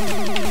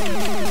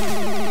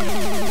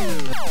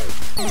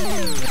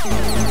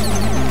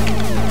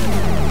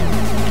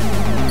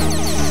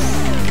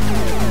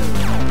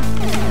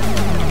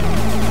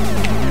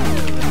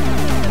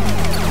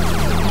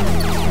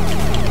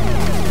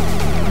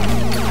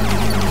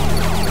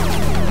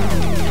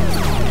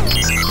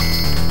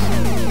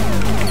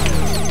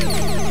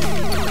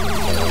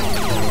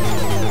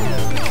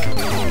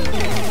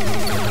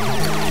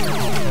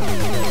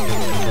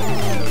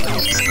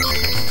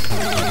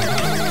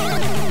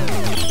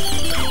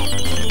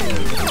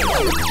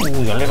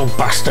 You little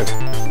bastard.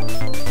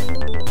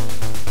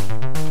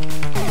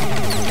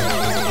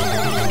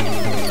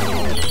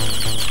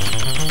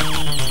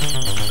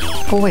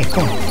 Go away,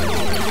 go on.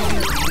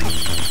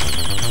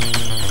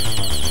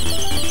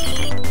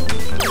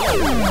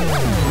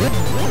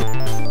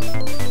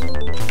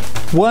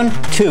 One,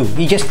 two.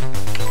 You just...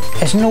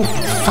 There's no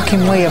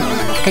fucking way of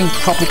getting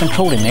properly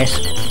controlling this.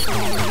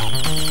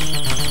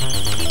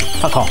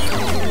 Fuck off.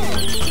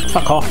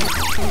 Fuck off.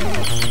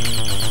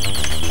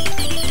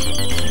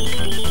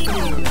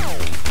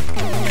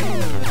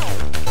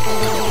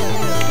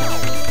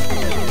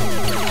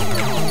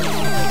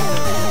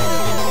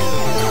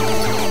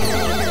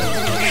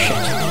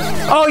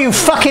 Oh, you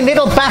fucking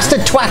little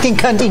bastard twatting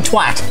cunty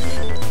twat!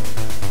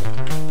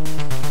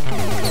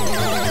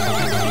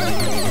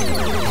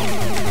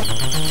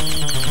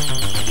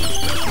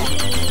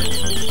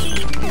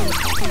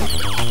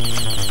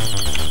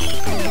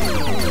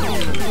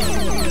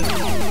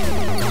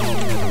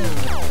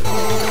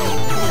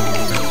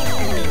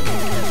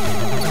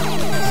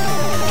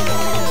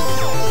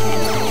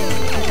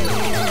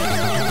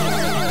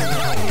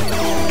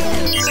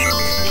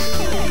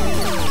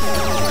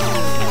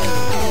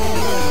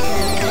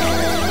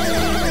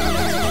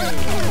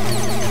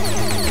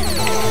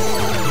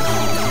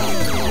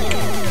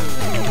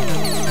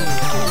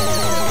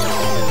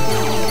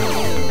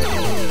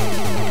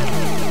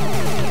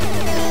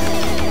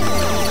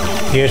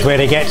 Here's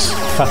where it gets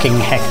fucking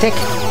hectic.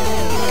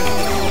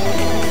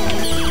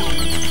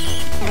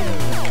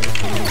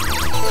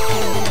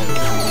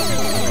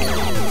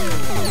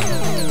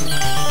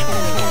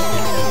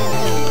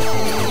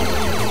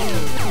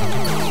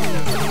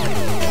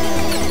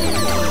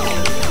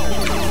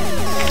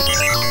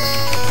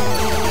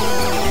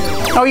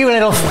 Oh, you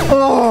little...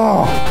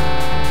 Oh!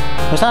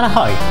 Was that a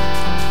high?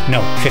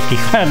 No, 50.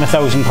 I'm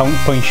 1,000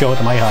 points short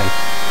of my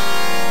high.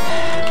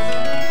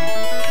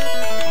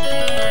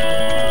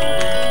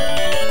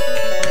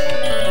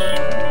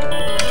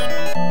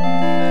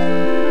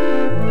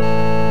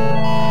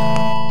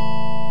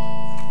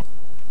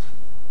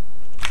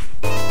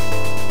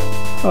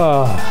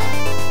 Oh.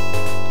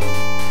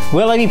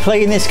 Will I be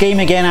playing this game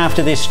again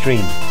after this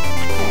stream?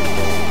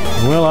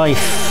 Will I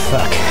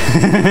fuck?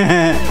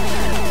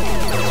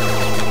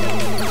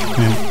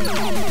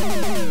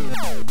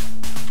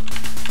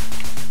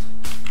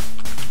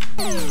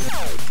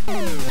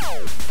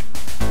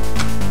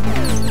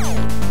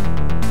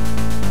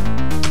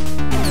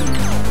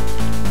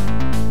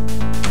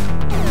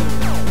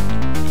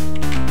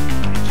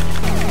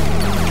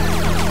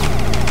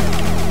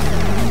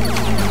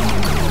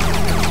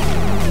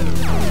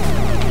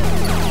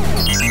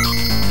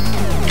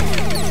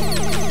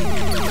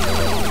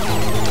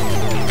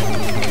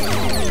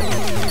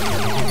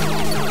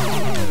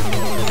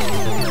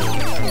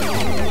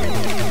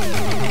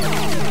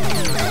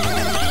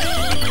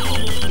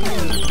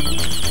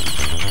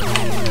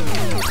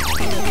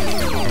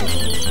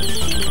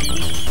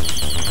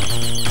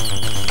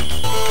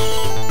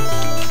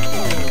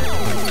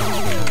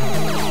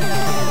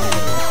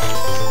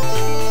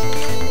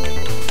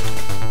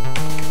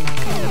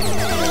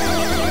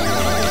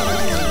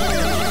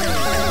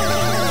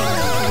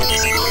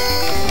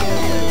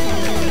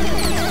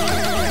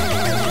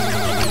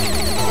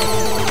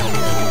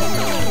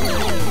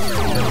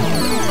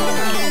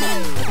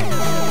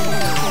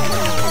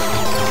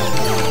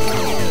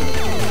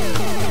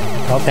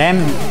 Got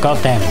them,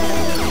 got them.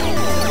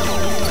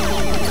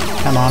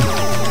 Come on.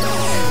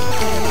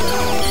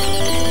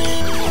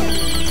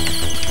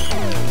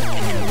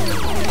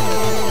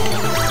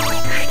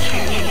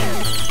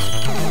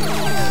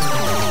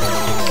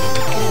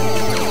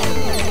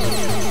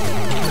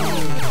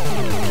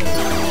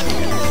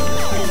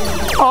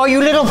 you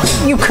little...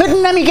 You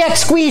couldn't let me get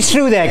squeezed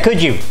through there,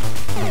 could you?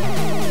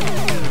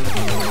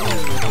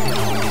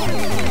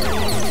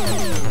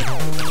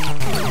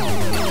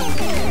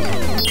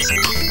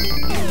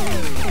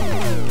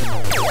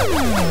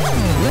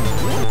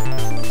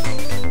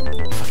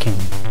 Fucking...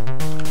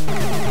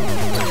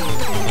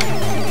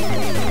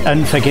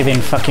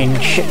 unforgiving fucking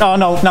shit. Oh,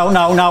 no, no,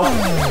 no, no.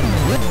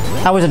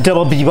 That was a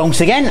double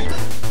B-bounce again.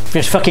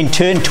 Just fucking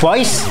turned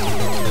twice.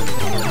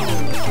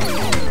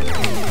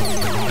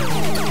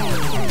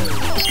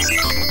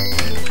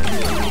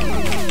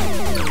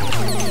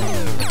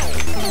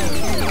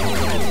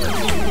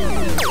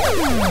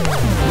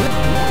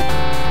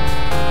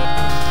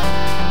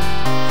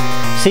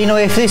 So, you know,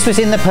 if this was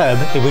in the pub,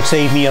 it would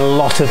save me a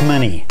lot of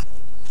money.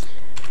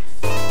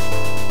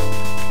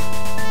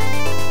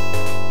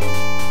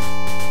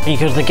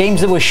 Because the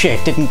games that were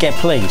shit didn't get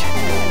played.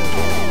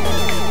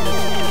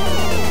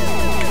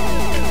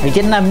 We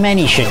didn't have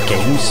many shit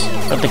games,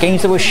 but the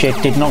games that were shit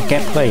did not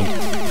get played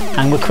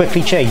and were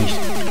quickly changed.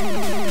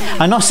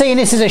 I'm not saying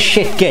this is a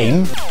shit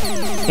game,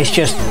 it's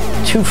just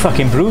too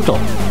fucking brutal.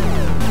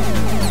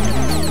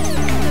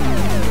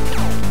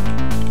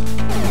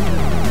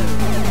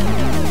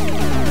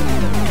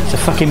 It's a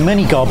fucking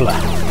money gobbler.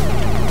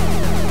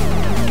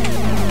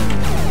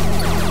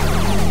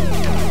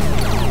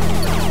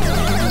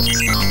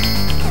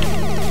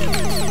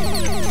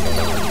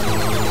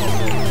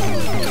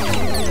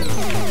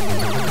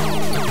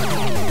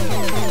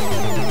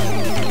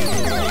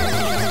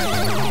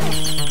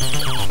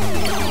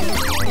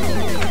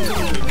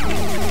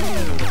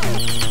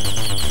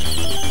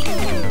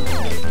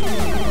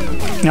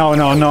 No,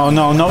 no, no,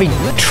 no, no, he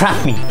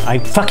trapped me. I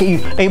fucking...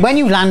 Hey, when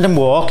you land and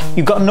walk,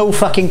 you've got no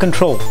fucking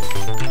control.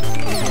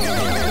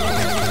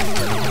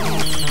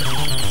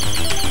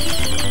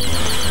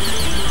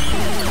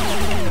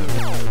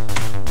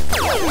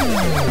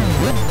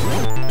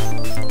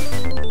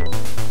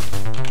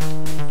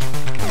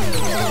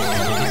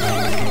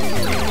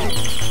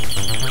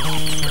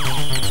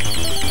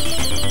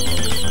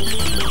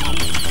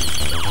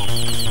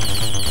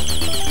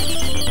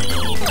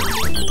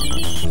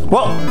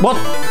 What?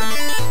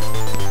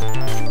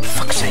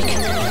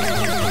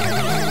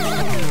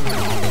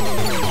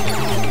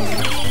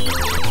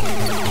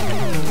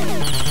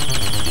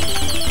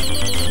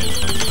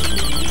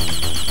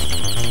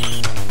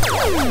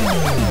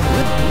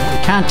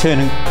 Can't turn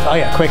and... Oh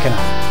yeah, quick enough.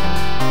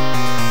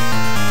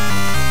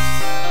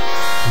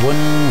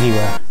 One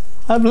viewer.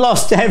 I've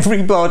lost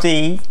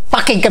everybody.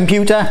 Fucking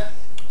computer.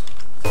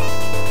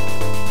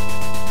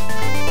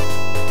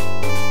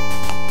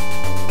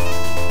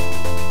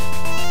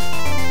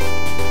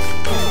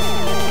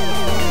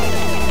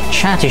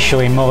 Chat is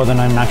showing more than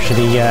I'm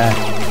actually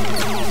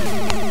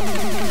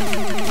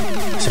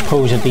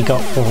supposedly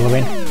got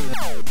following.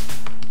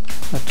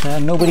 But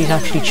nobody's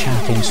actually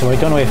chatting, so I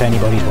don't know if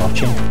anybody's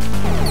watching.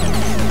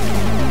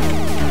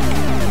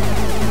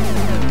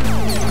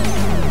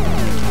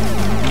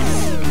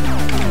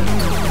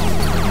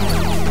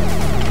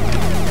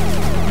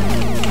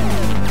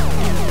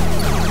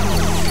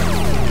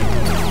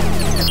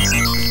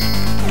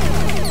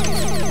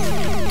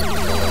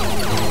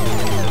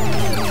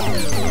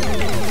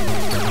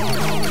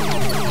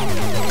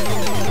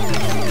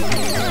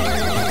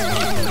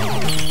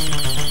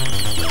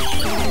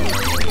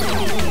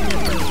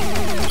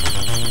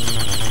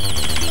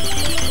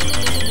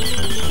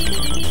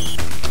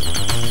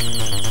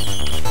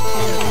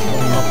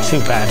 Too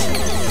bad.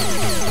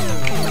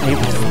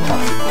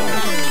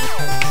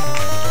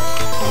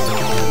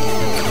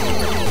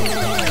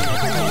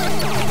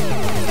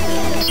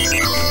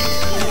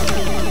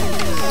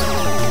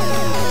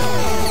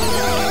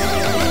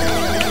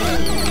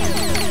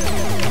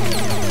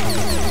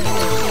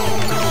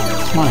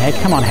 Come on, head.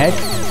 Come on, head.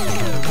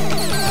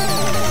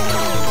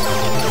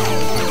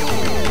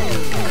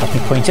 Got me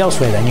points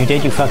elsewhere then. You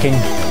did, you fucking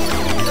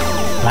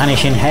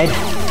vanishing head.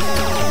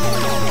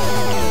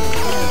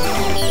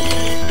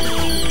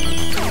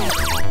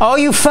 Oh,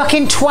 you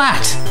fucking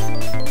twat!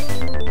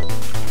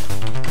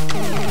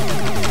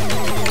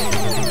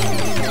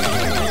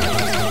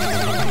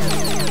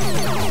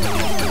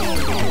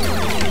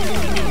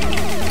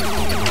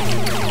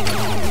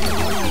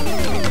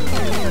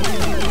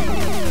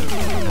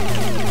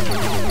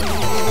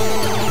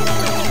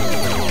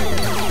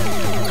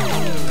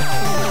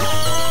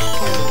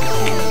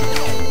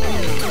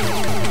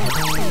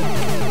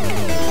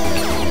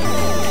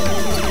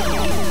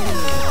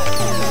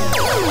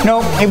 No,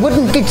 it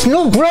wouldn't, it's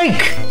no break!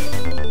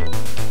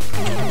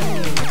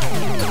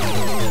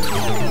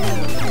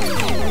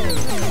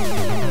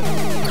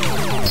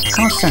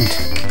 Constant.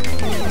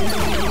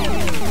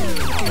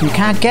 You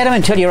can't get them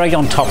until you're right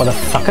on top of the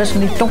fuckers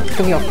and they don't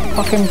give you a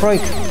fucking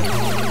break.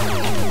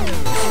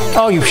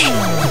 Oh, you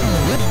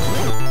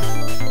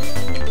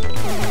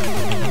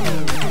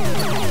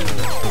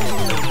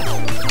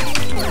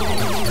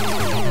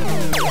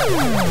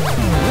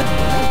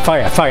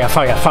Fire, fire,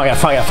 fire, fire,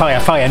 fire, fire,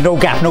 fire. No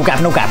gap, no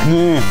gap, no gap.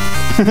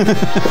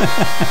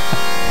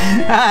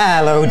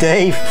 Hello,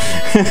 Dave.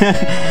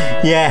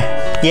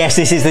 Yeah, yes,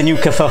 this is the new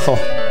kerfuffle.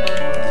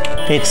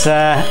 It's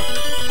a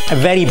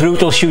very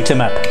brutal shoot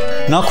 'em up.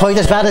 Not quite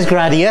as bad as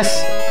Gradius,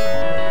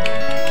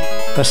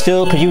 but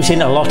still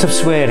producing a lot of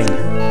swearing.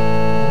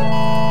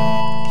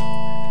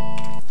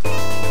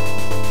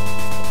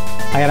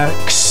 I had a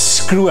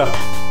screw up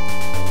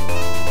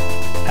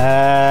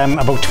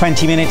about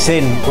 20 minutes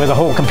in where the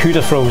whole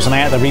computer froze and I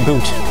had to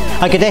reboot.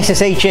 I could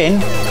SSH in,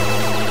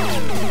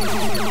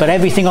 but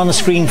everything on the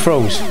screen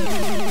froze.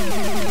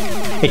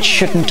 It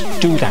shouldn't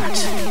do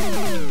that,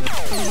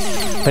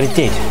 but it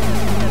did.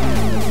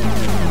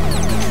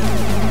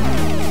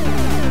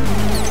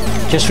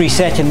 Just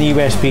resetting the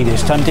USB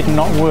this time did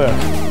not work.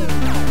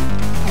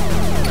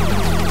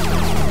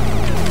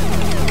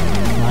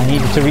 I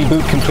needed to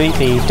reboot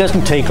completely. It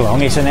doesn't take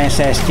long, it's an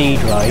SSD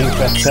drive,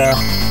 but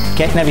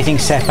getting everything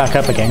set back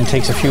up again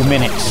takes a few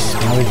minutes.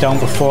 Now we're down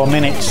to 4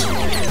 minutes.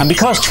 And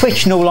because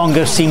Twitch no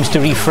longer seems to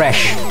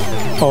refresh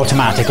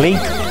automatically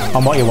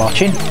on what you're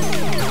watching,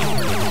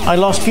 I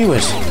lost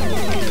viewers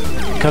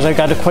because I've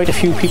got quite a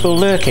few people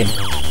lurking.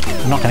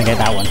 I'm not going to get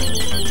that one.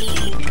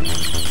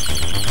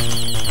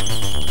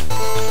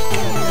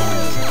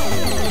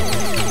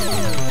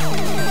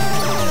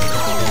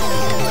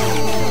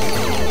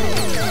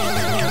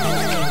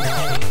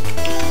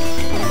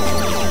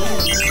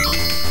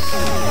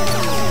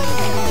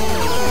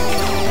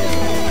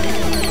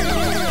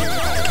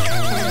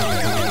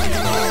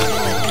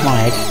 Come on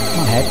ahead, come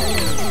on ahead.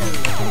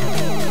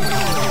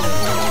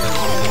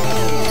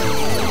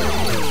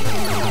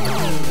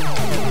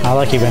 I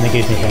like it when it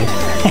gives me head.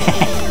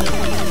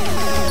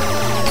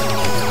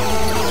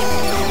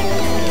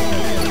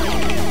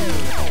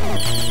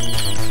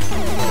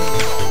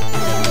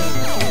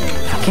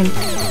 Fucking...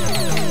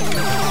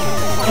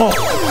 Oh!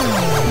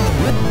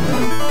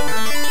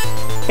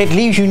 It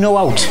leaves you no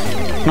out.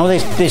 No,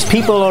 there's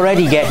people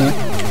already getting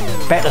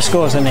better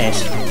scores than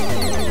this.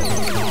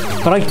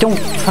 But I don't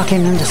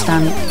fucking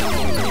understand.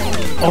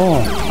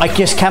 Oh, I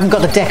just haven't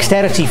got the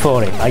dexterity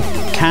for it. I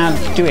can't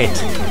do it.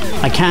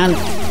 I can't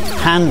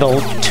handle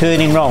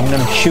turning round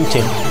and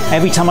shooting.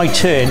 Every time I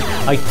turn,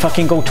 I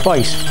fucking go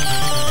twice.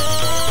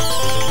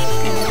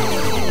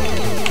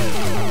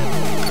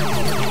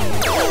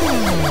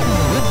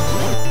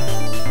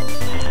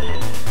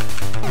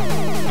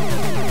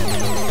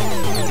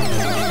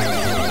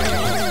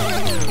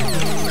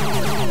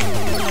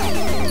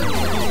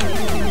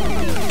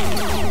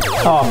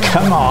 Oh,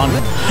 come on.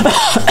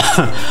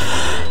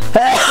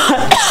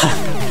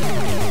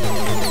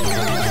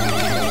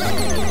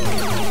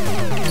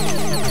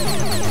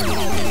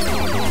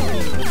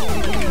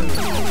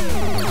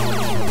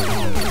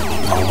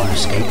 Oh, one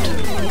escaped.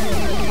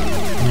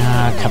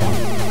 Ah, come on.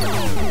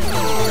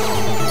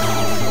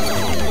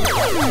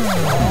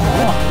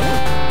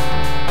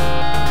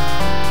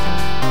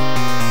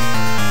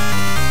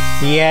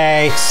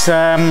 Yeah,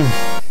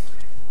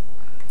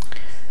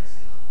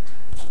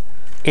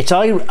 it's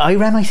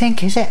IREM, I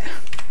think, is it?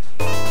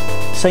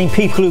 Same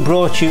people who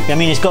brought you. I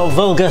mean, it's got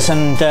Vulgus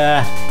and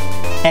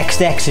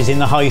XDexes in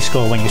the high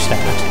score when you start.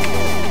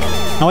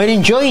 Now, I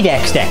enjoyed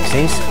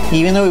XDexes,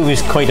 even though it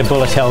was quite a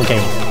bullet hell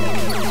game,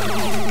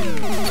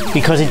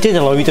 because it did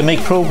allow you to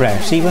make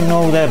progress, even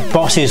though the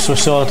bosses were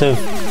sort of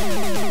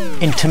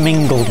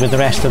intermingled with the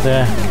rest of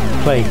the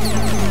play.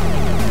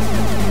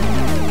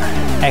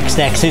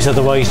 XDexes,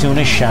 otherwise known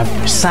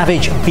as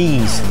Savage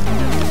Bees.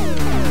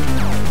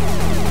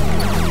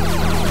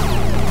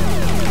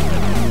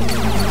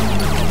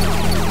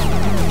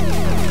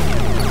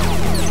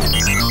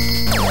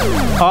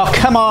 Oh,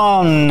 come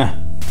on!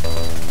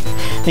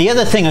 The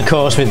other thing, of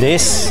course, with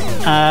this,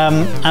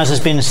 as has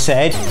been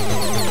said,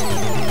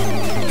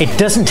 it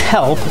doesn't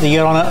help that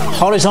you're on a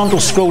horizontal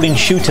scrolling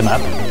shoot 'em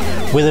up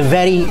with a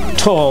very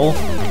tall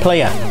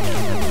player.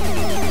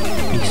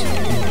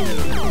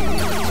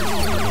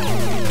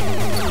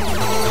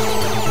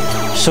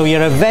 So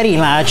you're a very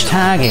large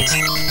target,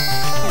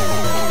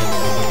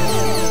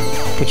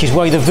 which is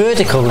why the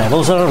vertical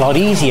levels are a lot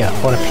easier,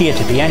 or appear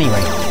to be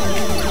anyway.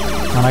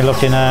 And I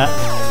looked in a...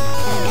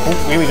 Oh,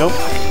 here we go.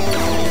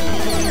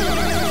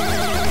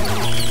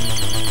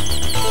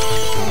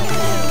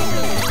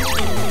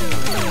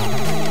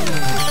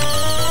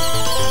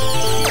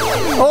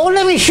 Oh,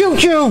 let me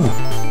shoot you!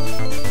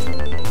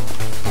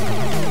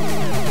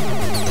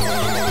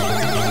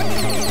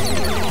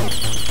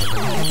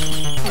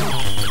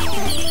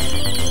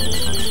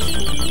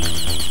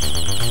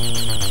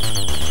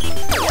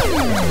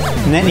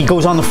 And then he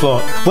goes on the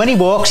floor. When he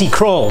walks, he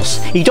crawls.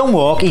 He don't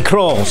walk, he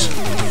crawls.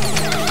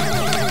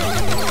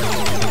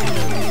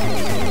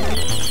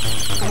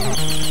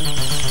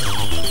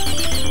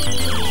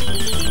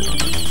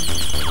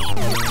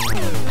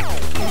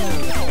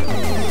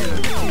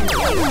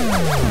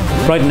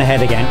 Right in the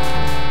head again.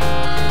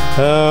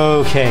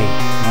 Okay,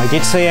 I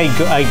did say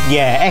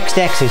yeah,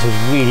 XDexes was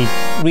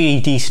really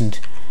decent.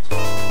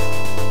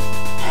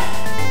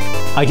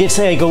 I did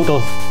say I go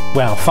to,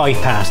 well,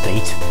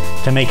 8:05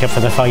 to make up for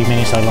the 5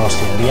 minutes I lost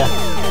earlier.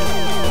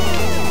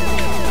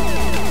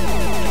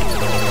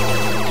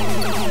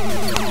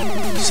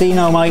 See,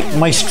 now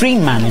my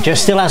stream manager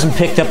still hasn't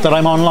picked up that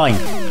I'm online.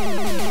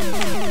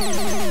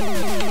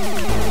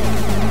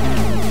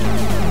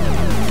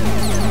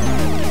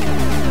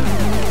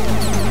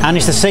 And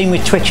it's the same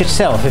with Twitch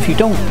itself. If you're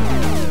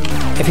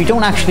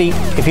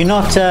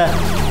not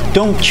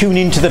don't tune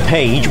into the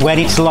page when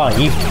it's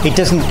live, it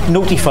doesn't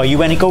notify you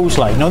when it goes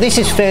live. Now this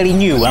is fairly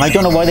new and I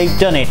don't know why they've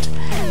done it,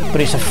 but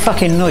it's a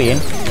fucking annoying.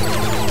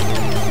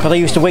 Because I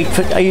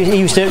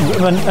used to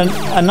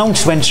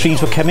announce when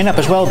streams were coming up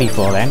as well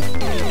before then.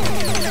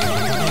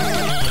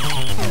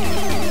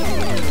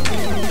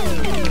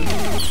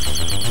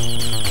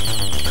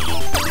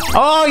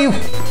 Oh, you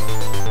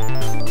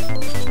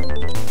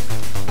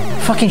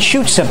fucking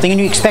shoot something and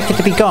you expect it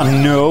to be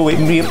gone. No, it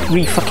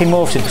fucking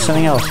morphs into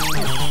something else.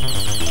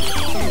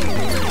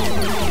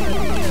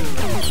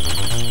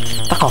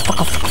 Fuck off, fuck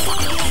off, fuck off, fuck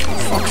off. For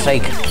fuck's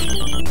sake.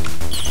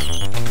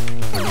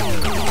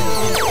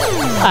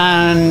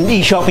 And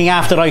he shot me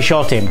after I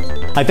shot him.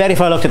 I bet if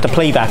I looked at the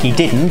playback he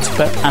didn't,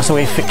 but that's the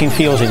way it fucking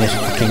feels in this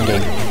fucking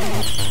game.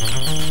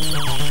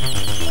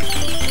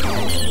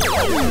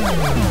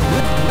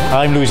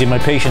 I'm losing my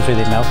patience with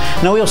it now.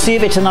 Now we'll see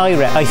if it's an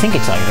IREM. I think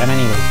it's IREM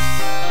anyway.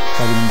 If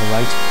I remember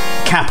right.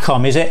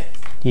 Capcom, is it?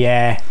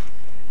 Yeah.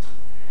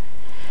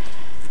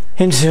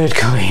 Insert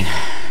coin.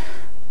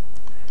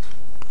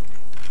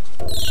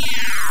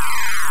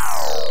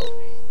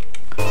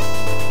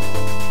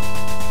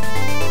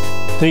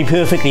 To be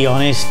perfectly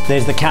honest,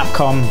 there's the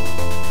Capcom,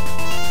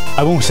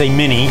 I won't say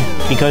mini,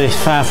 because it's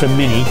far from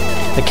mini,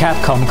 the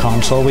Capcom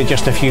console with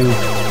just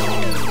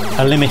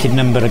a limited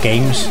number of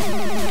games.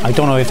 I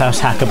don't know if that's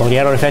hackable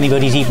yet or if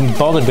anybody's even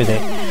bothered with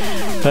it.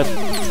 But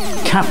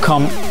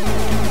Capcom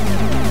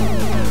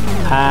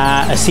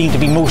seem to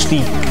be mostly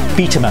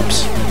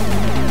beat-em-ups.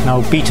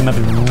 Now beat-em-up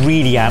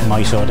really aren't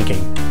my sort of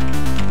game.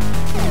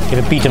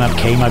 If a beat-em-up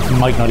came, I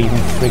might not even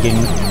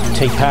friggin'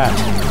 take part.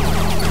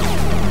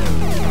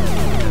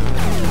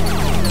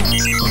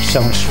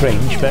 Sounds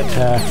strange, but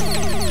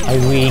I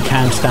really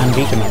can't stand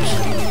beat-em-ups.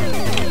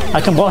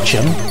 I can watch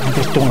them, I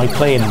just don't like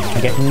playing them.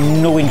 I get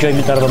no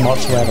enjoyment out of them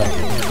whatsoever.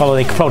 Although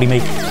they could probably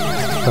make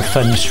for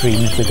fun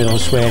streams with the little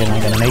swearing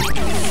I'm going to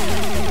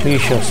make. We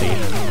shall see.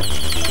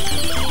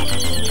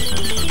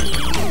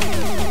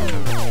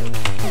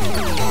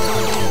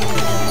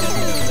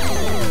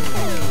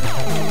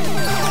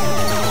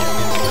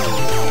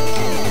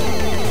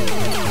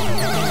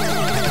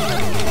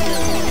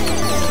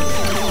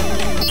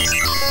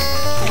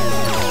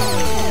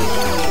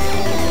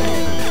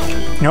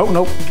 No,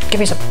 no, give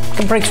me some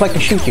breaks so I can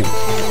shoot you.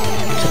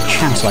 It's a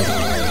chance like.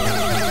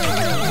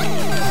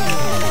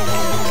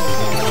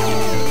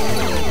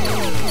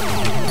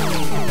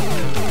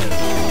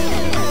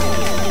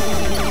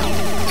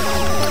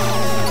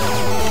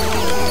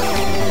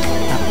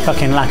 That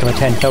fucking lack of a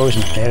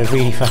 10,000 there has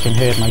really fucking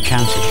hurt my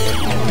chances here.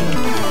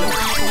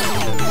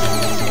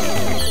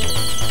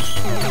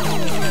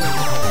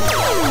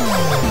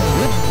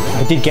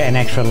 I did get an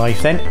extra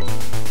life then.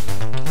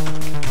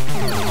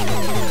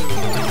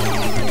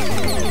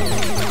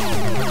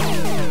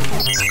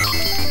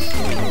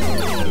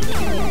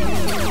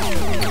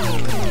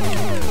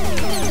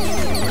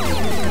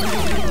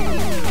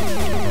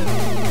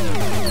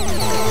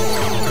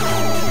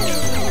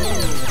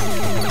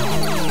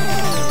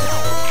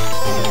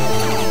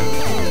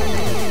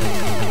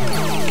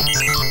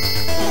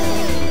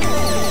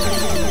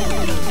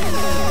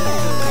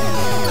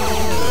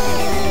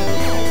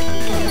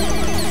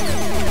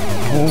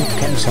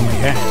 Somewhere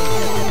here.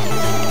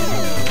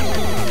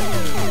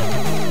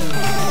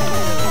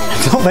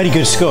 Not very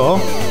good score.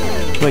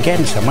 We're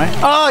getting somewhere.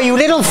 Oh, you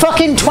little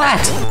fucking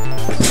twat!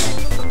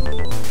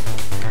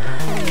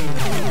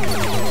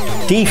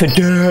 D for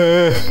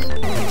duh.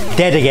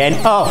 Dead again.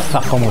 Oh,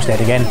 fuck, almost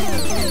dead again.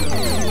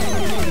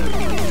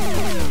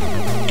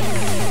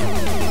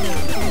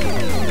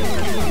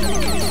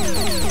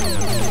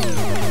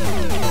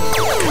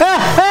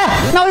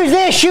 No, he was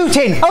there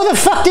shooting. How the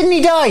fuck didn't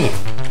he die?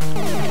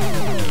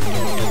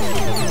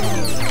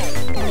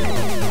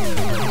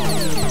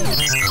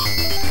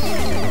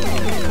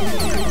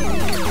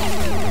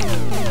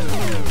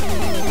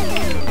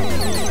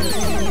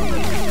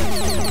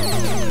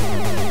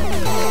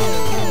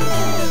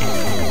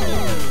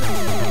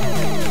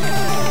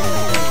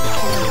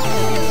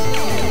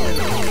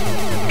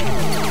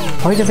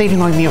 Why do they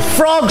remind me of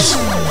frogs?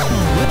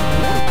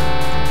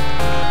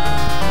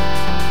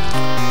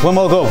 One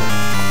more go.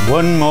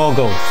 One more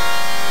go.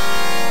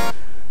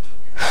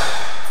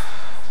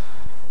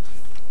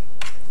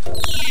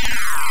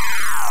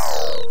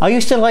 I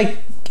used to like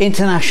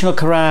international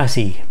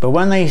karate, but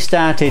when they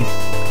started,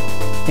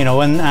 you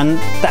know, and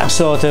that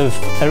sort of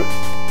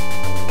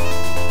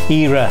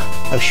era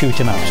of shoot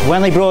 'em ups,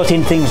 when they brought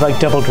in things like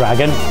Double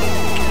Dragon,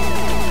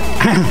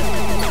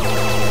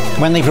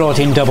 when they brought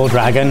in Double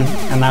Dragon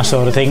and that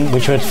sort of thing,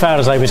 which as far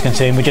as I was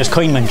concerned were just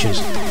coin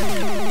munchers.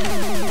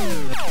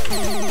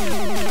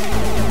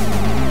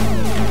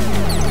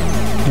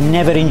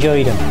 Never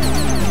enjoyed them.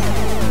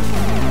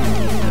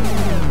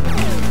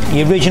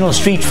 The original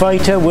Street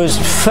Fighter was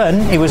fun,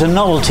 it was a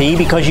novelty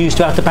because you used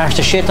to have to bash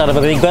the shit out of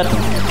a big button,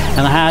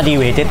 and the harder you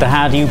hit it, the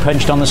harder you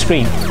punched on the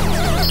screen.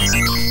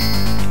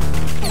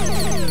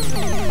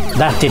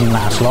 That didn't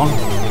last long.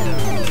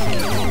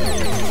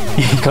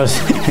 because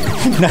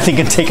nothing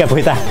can take up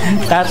with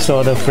that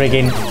sort of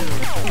friggin'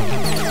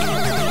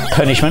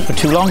 punishment for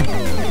too long.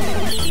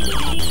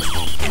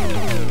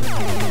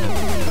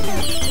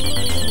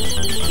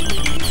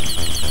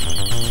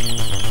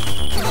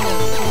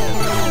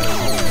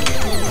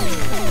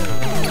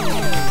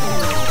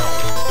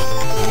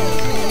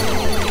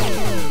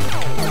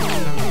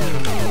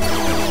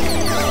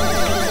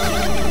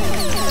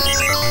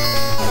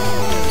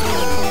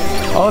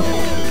 Oh,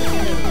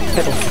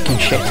 little fucking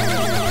shit.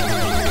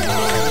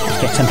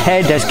 Let's get some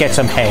head, let's get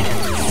some head.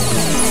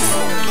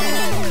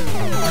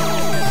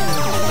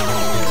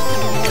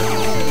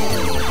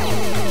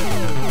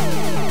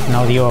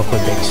 Now the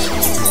awkward bits.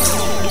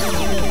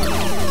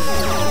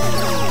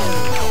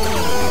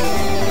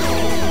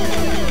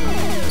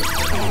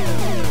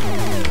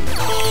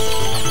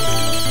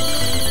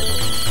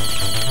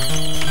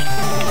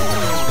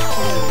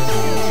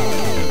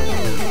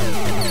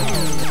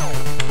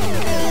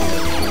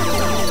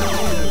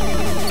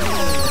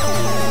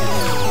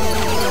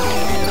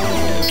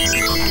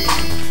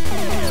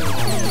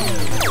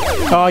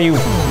 Oh, you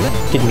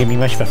didn't give me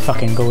much of a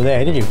fucking go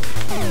there, did you?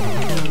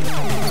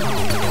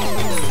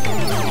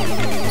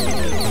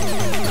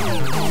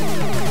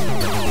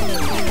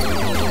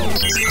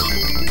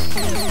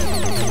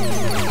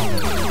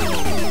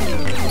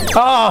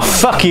 Oh,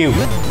 fuck you!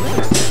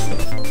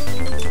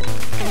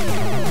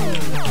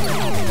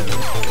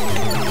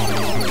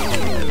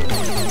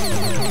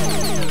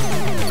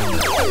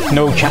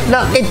 No chance.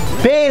 Look,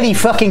 it barely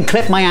fucking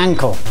clipped my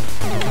ankle.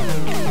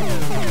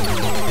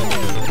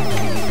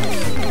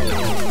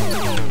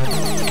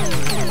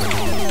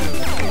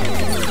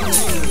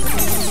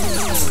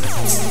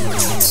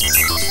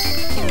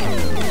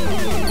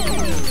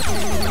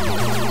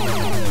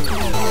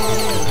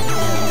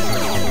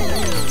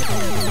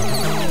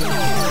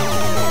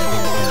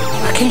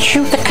 Fucking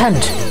shoot the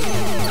cunt.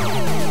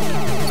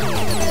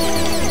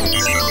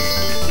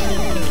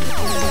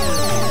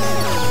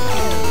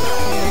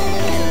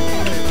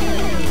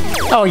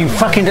 Oh, you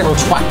fucking little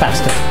twat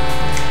bastard.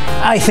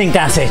 I think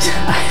that's it.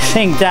 I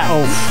think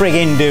that'll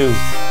friggin' do.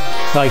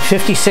 Like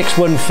 56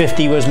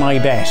 150 was my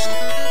best.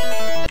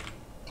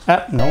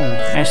 No,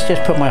 let's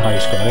just put my high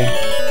score in.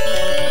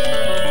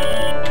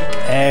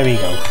 There we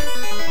go.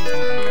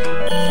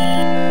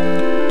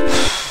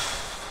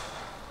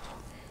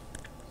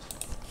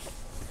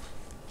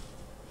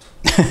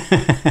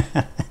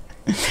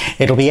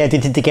 It'll be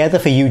edited together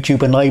for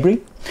YouTube and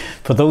library.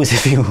 For those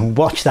of you who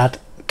watch that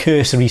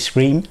cursory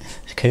stream,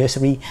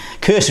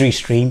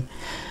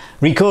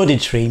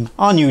 recorded stream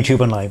on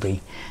YouTube and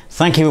library,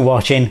 thank you for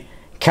watching.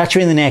 Catch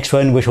you in the next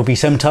one, which will be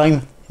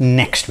sometime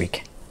next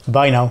week.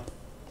 Bye now.